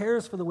 he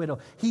cares for the widow,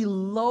 he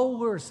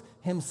lowers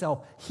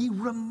himself. He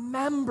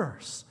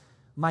remembers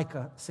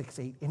Micah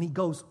 6:8, and he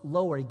goes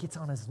lower. He gets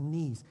on his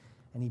knees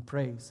and he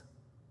prays.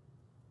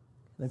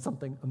 Then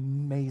something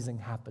amazing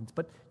happens.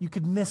 But you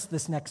could miss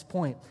this next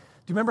point.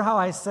 Do you remember how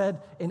I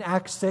said in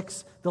Acts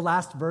 6, the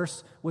last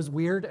verse was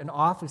weird and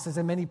off? It says,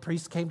 and many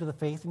priests came to the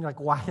faith. And you're like,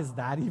 why is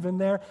that even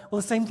there?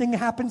 Well, the same thing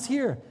happens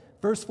here.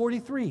 Verse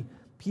 43,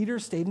 Peter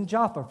stayed in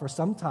Jaffa for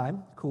some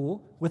time,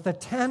 cool, with a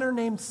tanner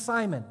named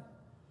Simon.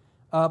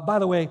 By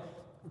the way,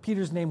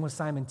 Peter's name was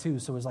Simon too,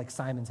 so it was like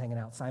Simon's hanging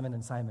out. Simon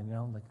and Simon,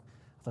 like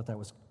I thought that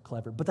was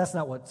clever. But that's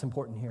not what's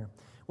important here.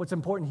 What's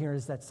important here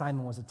is that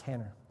Simon was a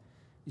tanner.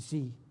 You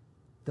see,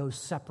 those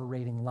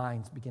separating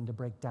lines begin to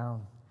break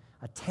down.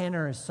 A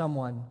tanner is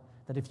someone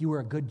that if you were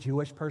a good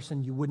Jewish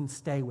person, you wouldn't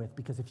stay with,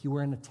 because if you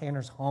were in a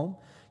tanner's home,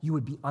 you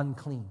would be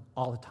unclean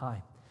all the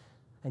time.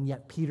 And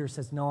yet Peter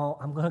says, no,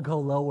 I'm going to go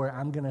lower.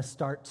 I'm going to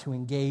start to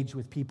engage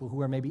with people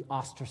who are maybe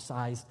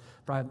ostracized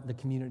by the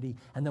community.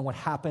 And then what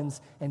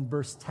happens in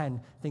verse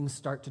 10, things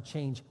start to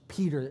change.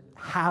 Peter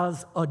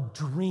has a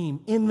dream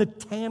in the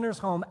tanner's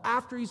home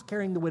after he's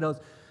carrying the widows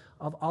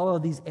of all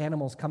of these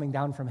animals coming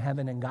down from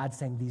heaven, and God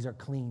saying these are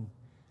clean.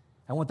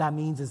 And what that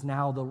means is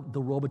now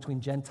the role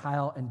between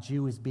Gentile and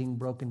Jew is being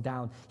broken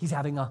down. He's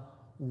having a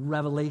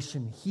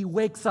revelation. He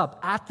wakes up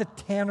at the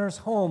tanner's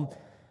home,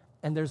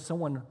 and there's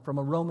someone from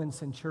a Roman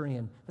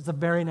centurion. It's the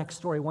very next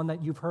story, one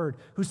that you've heard,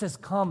 who says,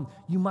 come,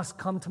 you must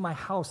come to my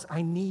house.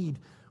 I need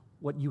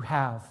what you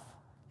have.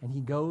 And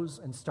he goes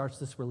and starts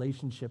this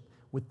relationship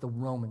with the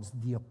Romans,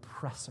 the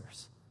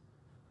oppressors,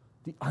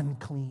 the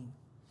unclean.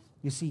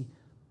 You see,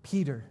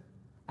 Peter,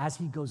 as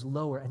he goes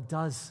lower and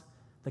does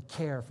the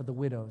care for the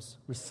widows,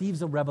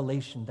 receives a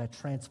revelation that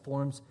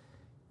transforms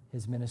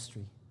his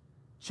ministry.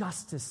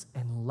 Justice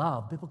and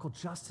love, biblical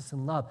justice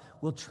and love,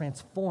 will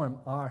transform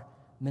our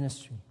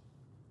ministry.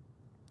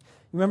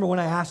 You remember when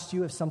I asked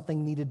you if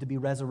something needed to be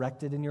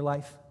resurrected in your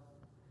life?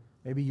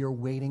 Maybe you're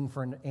waiting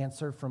for an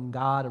answer from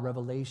God, a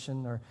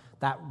revelation, or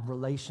that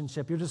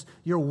relationship.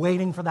 You're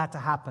waiting for that to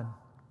happen.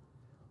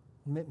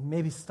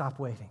 Maybe stop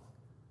waiting.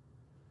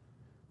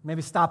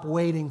 Maybe stop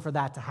waiting for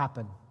that to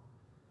happen.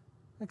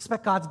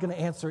 Expect God's going to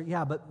answer,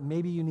 yeah, but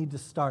maybe you need to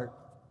start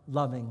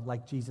loving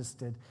like Jesus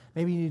did.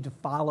 Maybe you need to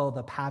follow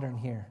the pattern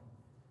here.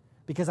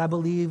 Because I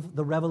believe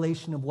the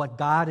revelation of what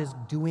God is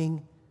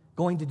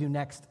going to do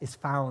next is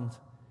found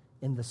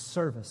in the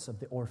service of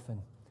the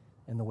orphan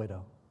and the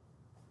widow.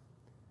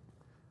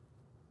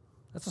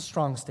 That's a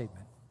strong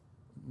statement.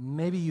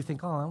 Maybe you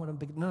think, oh, what a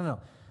big... No.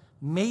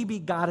 Maybe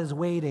God is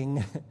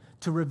waiting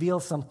to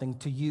reveal something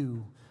to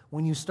you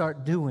when you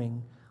start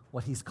doing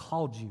what he's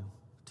called you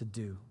to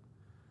do.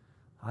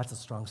 That's a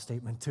strong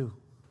statement too.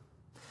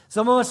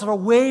 Some of us are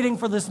waiting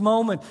for this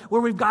moment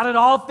where we've got it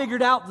all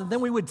figured out, and then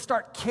we would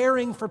start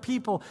caring for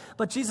people.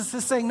 But Jesus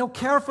is saying, no,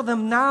 care for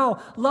them now.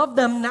 Love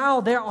them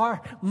now. They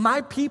are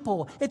my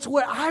people. It's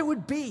where I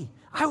would be.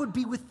 I would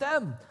be with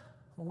them.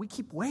 Well, we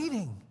keep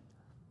waiting.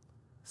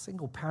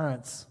 Single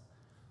parents,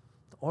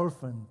 the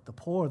orphan, the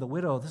poor, the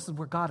widow, this is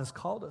where God has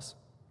called us.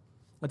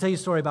 I'll tell you a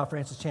story about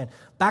Francis Chan.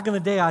 Back in the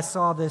day, I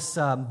saw this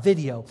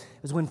video.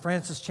 It was when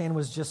Francis Chan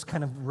was just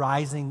kind of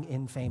rising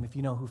in fame. If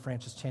you know who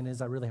Francis Chan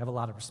is, I really have a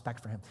lot of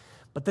respect for him.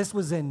 But this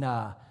was in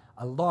a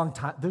long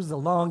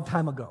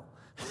time ago.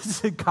 This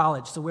is in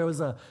college. So there was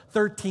a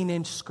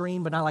 13-inch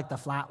screen, but not like the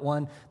flat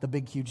one, the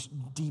big, huge,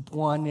 deep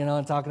one,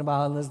 I'm talking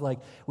about. And this,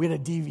 we had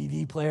a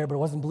DVD player, but it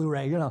wasn't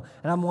Blu-ray, And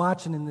I'm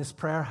watching in this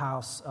prayer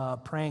house,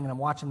 praying, and I'm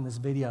watching this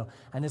video.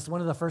 And it's one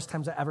of the first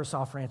times I ever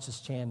saw Francis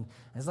Chan. And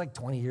it's like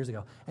 20 years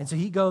ago. And so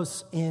he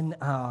goes in,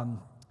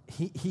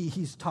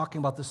 he's talking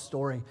about this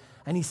story,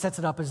 and he sets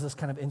it up as this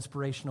kind of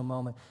inspirational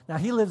moment. Now,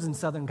 he lives in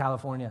Southern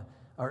California,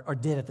 or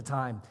did at the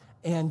time.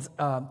 And,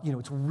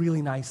 it's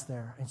really nice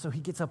there. And so he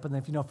gets up, and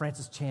if you know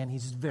Francis Chan,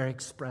 he's just very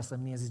expressive,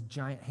 and he has these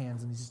giant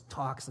hands, and he just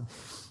talks, and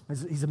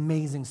he's an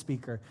amazing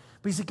speaker.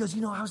 But he goes,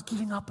 I was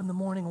getting up in the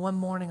morning, one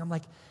morning, I'm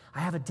like, I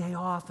have a day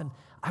off, and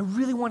I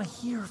really want to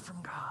hear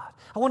from God.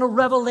 I want a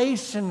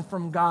revelation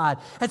from God.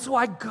 And so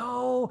I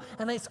go,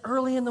 and it's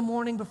early in the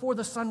morning before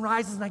the sun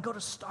rises, and I go to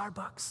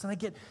Starbucks, and I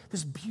get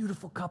this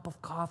beautiful cup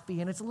of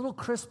coffee, and it's a little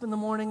crisp in the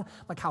morning.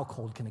 Like, how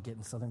cold can it get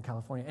in Southern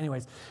California?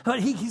 Anyways, but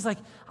he's like,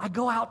 I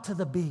go out to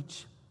the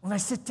beach, and I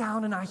sit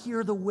down, and I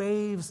hear the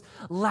waves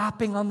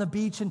lapping on the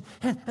beach, and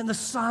the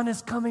sun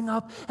is coming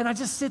up, and I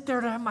just sit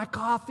there to have my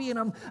coffee, and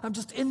I'm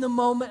just in the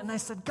moment, and I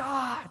said,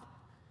 God,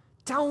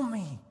 tell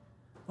me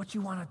what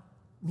you want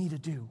me to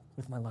do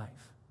with my life.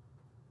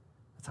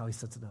 That's how he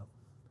sets it up.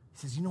 He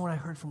says, you know what I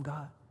heard from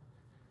God?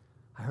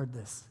 I heard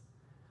this.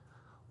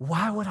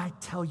 Why would I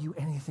tell you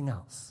anything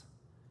else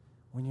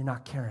when you're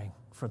not caring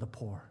for the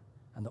poor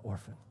and the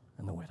orphan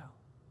and the widow?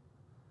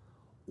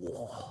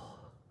 Whoa.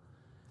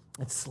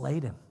 It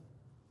slayed him.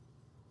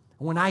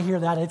 When I hear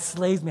that, it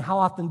slays me. How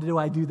often do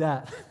I do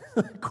that?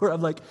 Where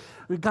I'm like,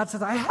 God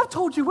says, I have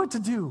told you what to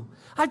do.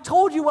 I've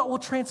told you what will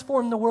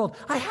transform the world.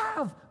 I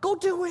have. Go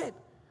do it.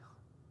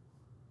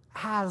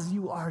 As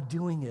you are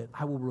doing it,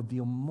 I will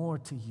reveal more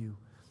to you.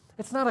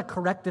 It's not a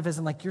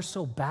correctivism like you're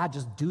so bad,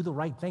 just do the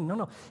right thing.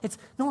 No.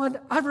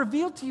 I've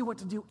revealed to you what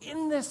to do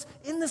in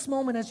this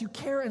moment as you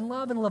care and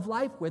love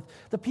life with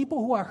the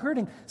people who are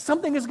hurting.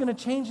 Something is going to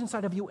change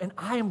inside of you, and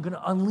I am going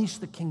to unleash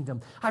the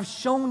kingdom. I've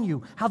shown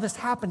you how this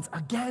happens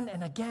again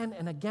and again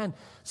and again.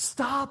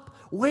 Stop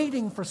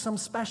waiting for some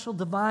special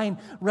divine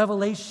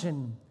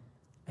revelation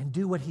and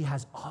do what he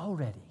has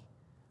already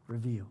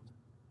revealed.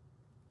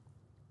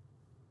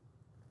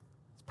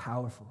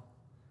 Powerful.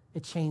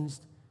 It changed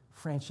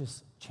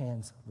Francis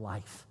Chan's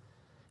life.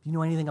 If you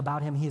know anything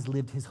about him, he has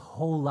lived his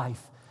whole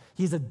life.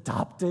 He's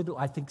adopted,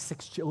 I think,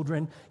 6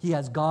 children. He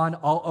has gone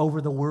all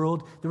over the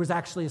world. There was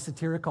actually a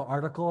satirical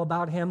article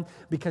about him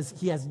because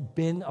he has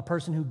been a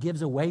person who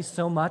gives away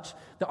so much.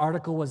 The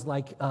article was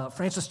like,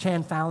 Francis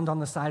Chan found on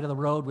the side of the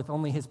road with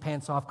only his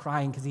pants off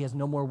crying because he has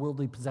no more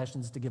worldly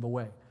possessions to give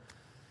away.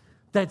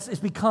 It's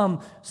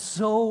become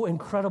so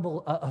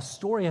incredible a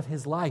story of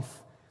his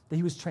life that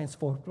he was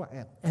transformed.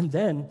 And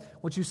then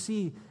what you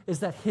see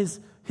is that his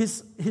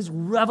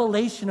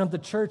revelation of the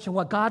church and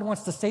what God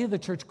wants to say to the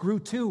church grew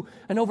too.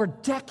 And over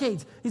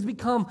decades, he's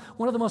become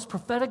one of the most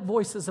prophetic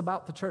voices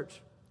about the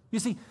church. You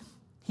see,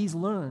 he's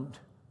learned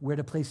where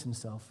to place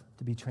himself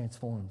to be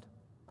transformed.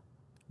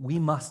 We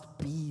must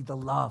be the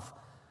love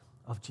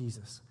of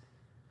Jesus.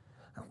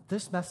 Now,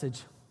 this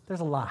message, there's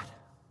a lot.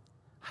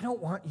 I don't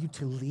want you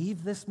to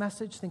leave this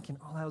message thinking,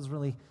 that was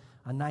really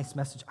a nice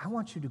message. I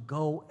want you to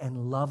go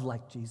and love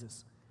like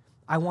Jesus.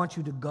 I want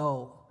you to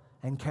go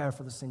and care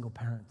for the single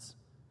parents.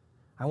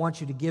 I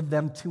want you to give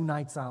them 2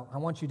 nights out. I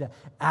want you to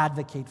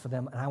advocate for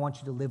them, and I want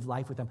you to live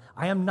life with them.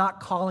 I am not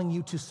calling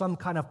you to some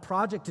kind of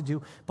project to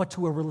do, but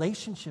to a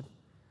relationship.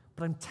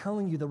 But I'm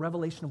telling you the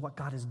revelation of what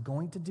God is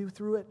going to do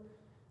through it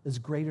is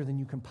greater than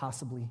you can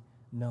possibly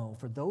know.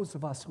 For those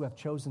of us who have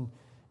chosen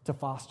to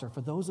foster, for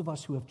those of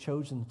us who have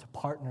chosen to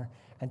partner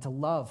and to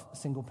love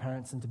single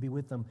parents and to be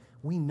with them,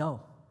 we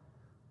know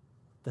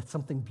that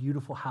something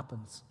beautiful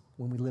happens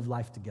when we live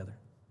life together.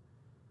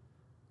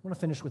 I want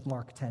to finish with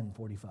Mark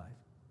 10:45.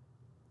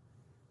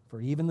 For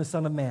even the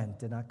Son of Man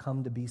did not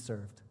come to be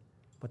served,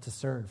 but to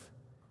serve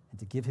and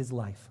to give his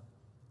life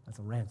as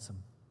a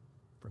ransom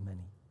for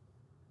many.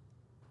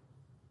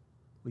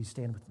 Will you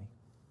stand with me?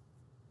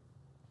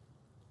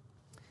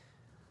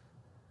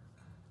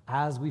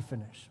 As we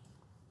finish,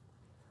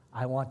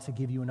 I want to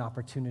give you an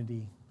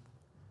opportunity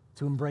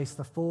to embrace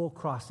the full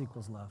cross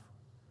equals love.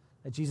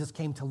 That Jesus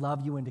came to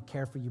love you and to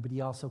care for you, but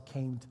he also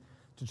came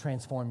to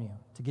transform you,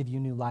 to give you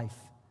new life.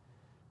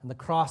 And the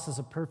cross is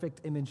a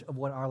perfect image of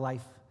what our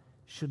life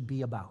should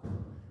be about.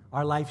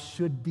 Our life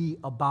should be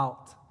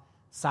about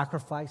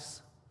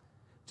sacrifice,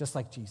 just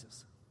like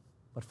Jesus.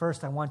 But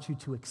first, I want you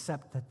to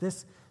accept that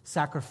this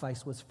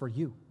sacrifice was for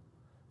you,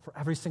 for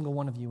every single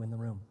one of you in the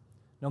room.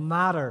 No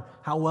matter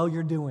how well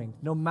you're doing,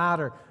 no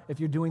matter if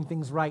you're doing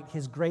things right,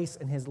 his grace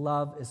and his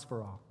love is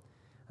for all.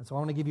 And so I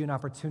want to give you an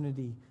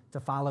opportunity to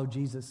follow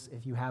Jesus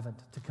if you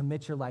haven't, to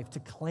commit your life, to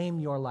claim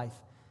your life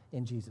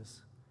in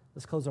Jesus.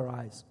 Let's close our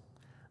eyes.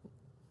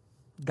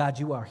 God,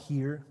 you are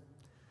here.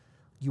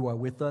 You are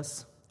with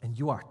us, and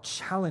you are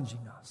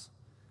challenging us.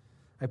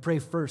 I pray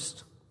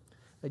first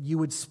that you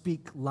would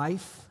speak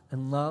life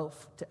and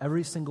love to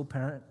every single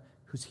parent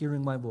who's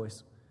hearing my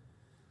voice.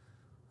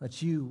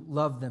 That you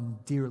love them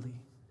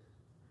dearly.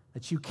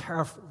 That you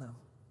care for them.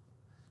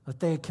 That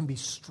they can be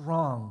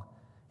strong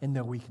in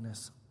their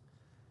weakness.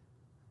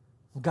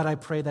 God, I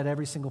pray that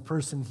every single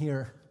person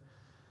here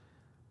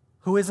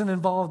who isn't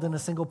involved in a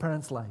single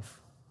parent's life,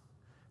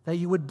 that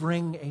you would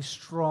bring a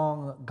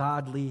strong,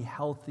 godly,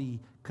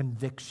 healthy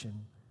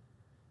conviction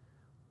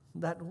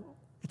that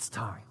it's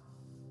time.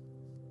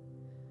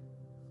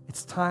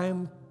 It's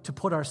time to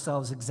put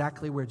ourselves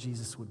exactly where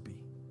Jesus would be.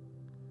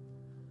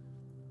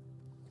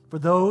 For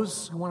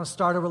those who want to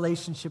start a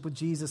relationship with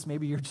Jesus,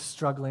 maybe you're just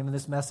struggling in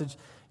this message.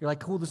 You're like,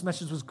 cool, this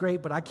message was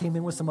great, but I came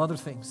in with some other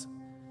things.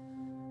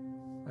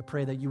 I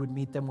pray that you would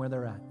meet them where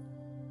they're at.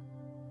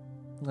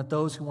 And that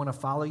those who want to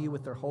follow you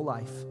with their whole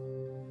life,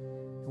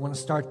 who want to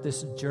start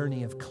this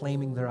journey of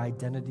claiming their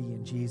identity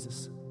in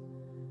Jesus,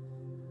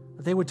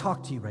 that they would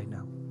talk to you right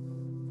now,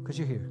 because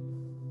you're here.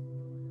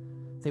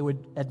 They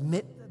would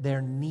admit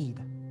their need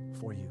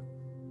for you.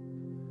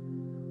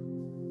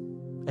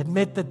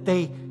 Admit that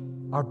they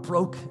are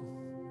broken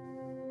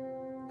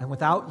and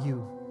without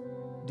you,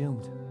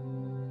 doomed.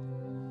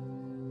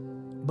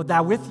 But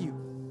that with you,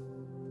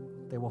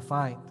 they will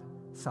find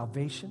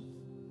salvation,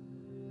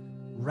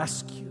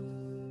 rescue,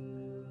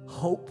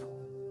 hope,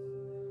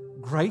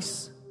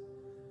 grace,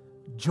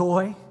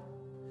 joy,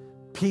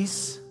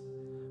 peace,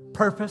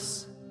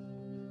 purpose.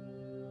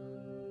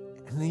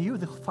 And in you,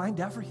 they'll find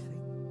everything.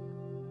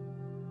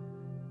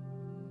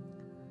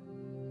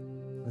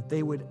 That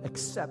they would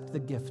accept the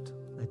gift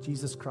that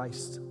Jesus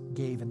Christ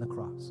gave in the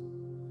cross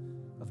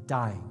of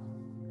dying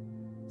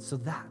so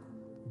that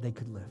they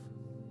could live.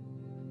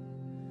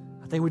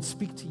 That they would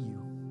speak to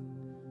you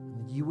and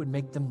that you would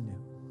make them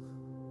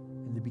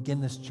new and to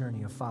begin this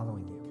journey of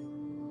following you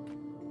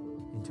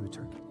into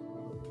eternity.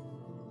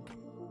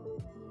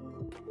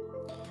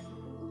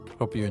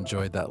 Hope you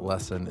enjoyed that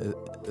lesson.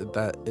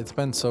 It's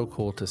been so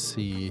cool to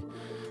see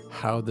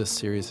how this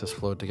series has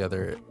flowed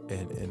together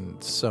in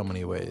so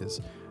many ways.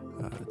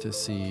 To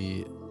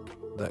see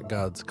that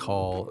God's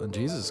call and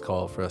Jesus'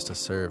 call for us to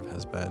serve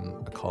has been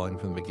a calling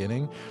from the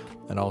beginning,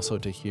 and also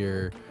to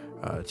hear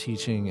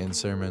teaching and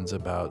sermons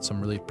about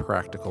some really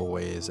practical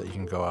ways that you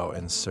can go out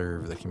and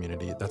serve the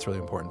community. That's really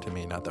important to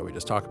me, not that we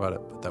just talk about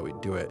it, but that we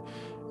do it,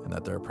 and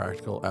that there are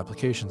practical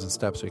applications and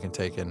steps we can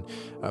take. And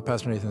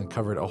Pastor Nathan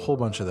covered a whole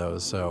bunch of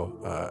those,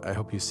 so I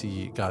hope you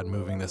see God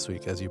moving this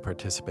week as you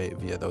participate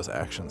via those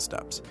action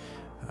steps.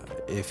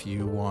 If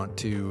you want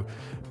to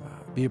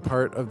be a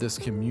part of this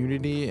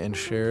community and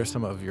share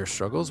some of your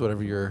struggles,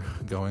 whatever you're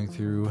going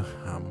through,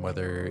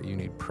 whether you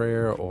need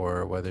prayer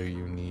or whether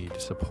you need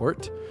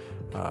support,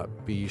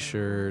 be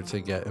sure to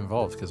get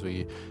involved, because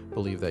we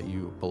believe that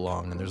you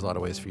belong, and there's a lot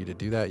of ways for you to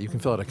do that. You can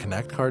fill out a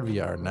Connect card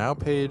via our Now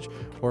page,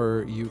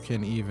 or you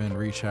can even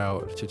reach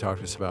out to talk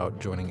to us about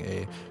joining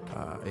a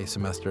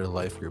semester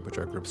life group, which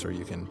are groups where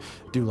you can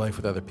do life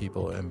with other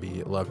people and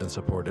be loved and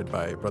supported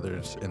by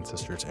brothers and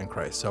sisters in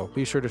Christ. So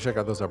be sure to check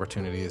out those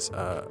opportunities.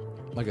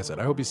 Like I said,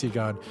 I hope you see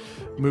God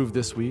move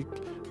this week.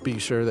 Be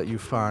sure that you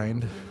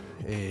find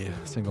a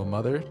single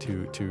mother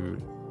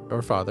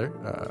or father,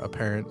 a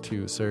parent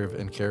to serve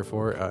and care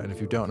for. And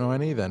if you don't know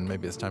any, then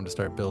maybe it's time to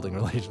start building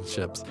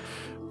relationships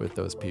with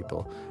those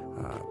people,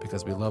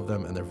 because we love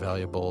them and they're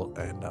valuable,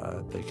 and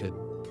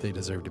they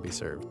deserve to be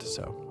served.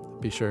 So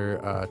be sure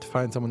to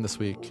find someone this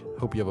week.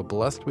 Hope you have a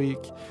blessed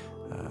week,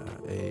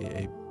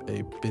 a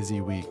busy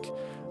week,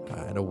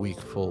 and a week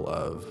full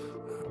of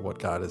what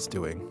God is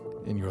doing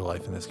in your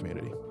life in this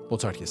community. We'll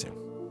talk to you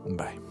soon.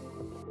 Bye.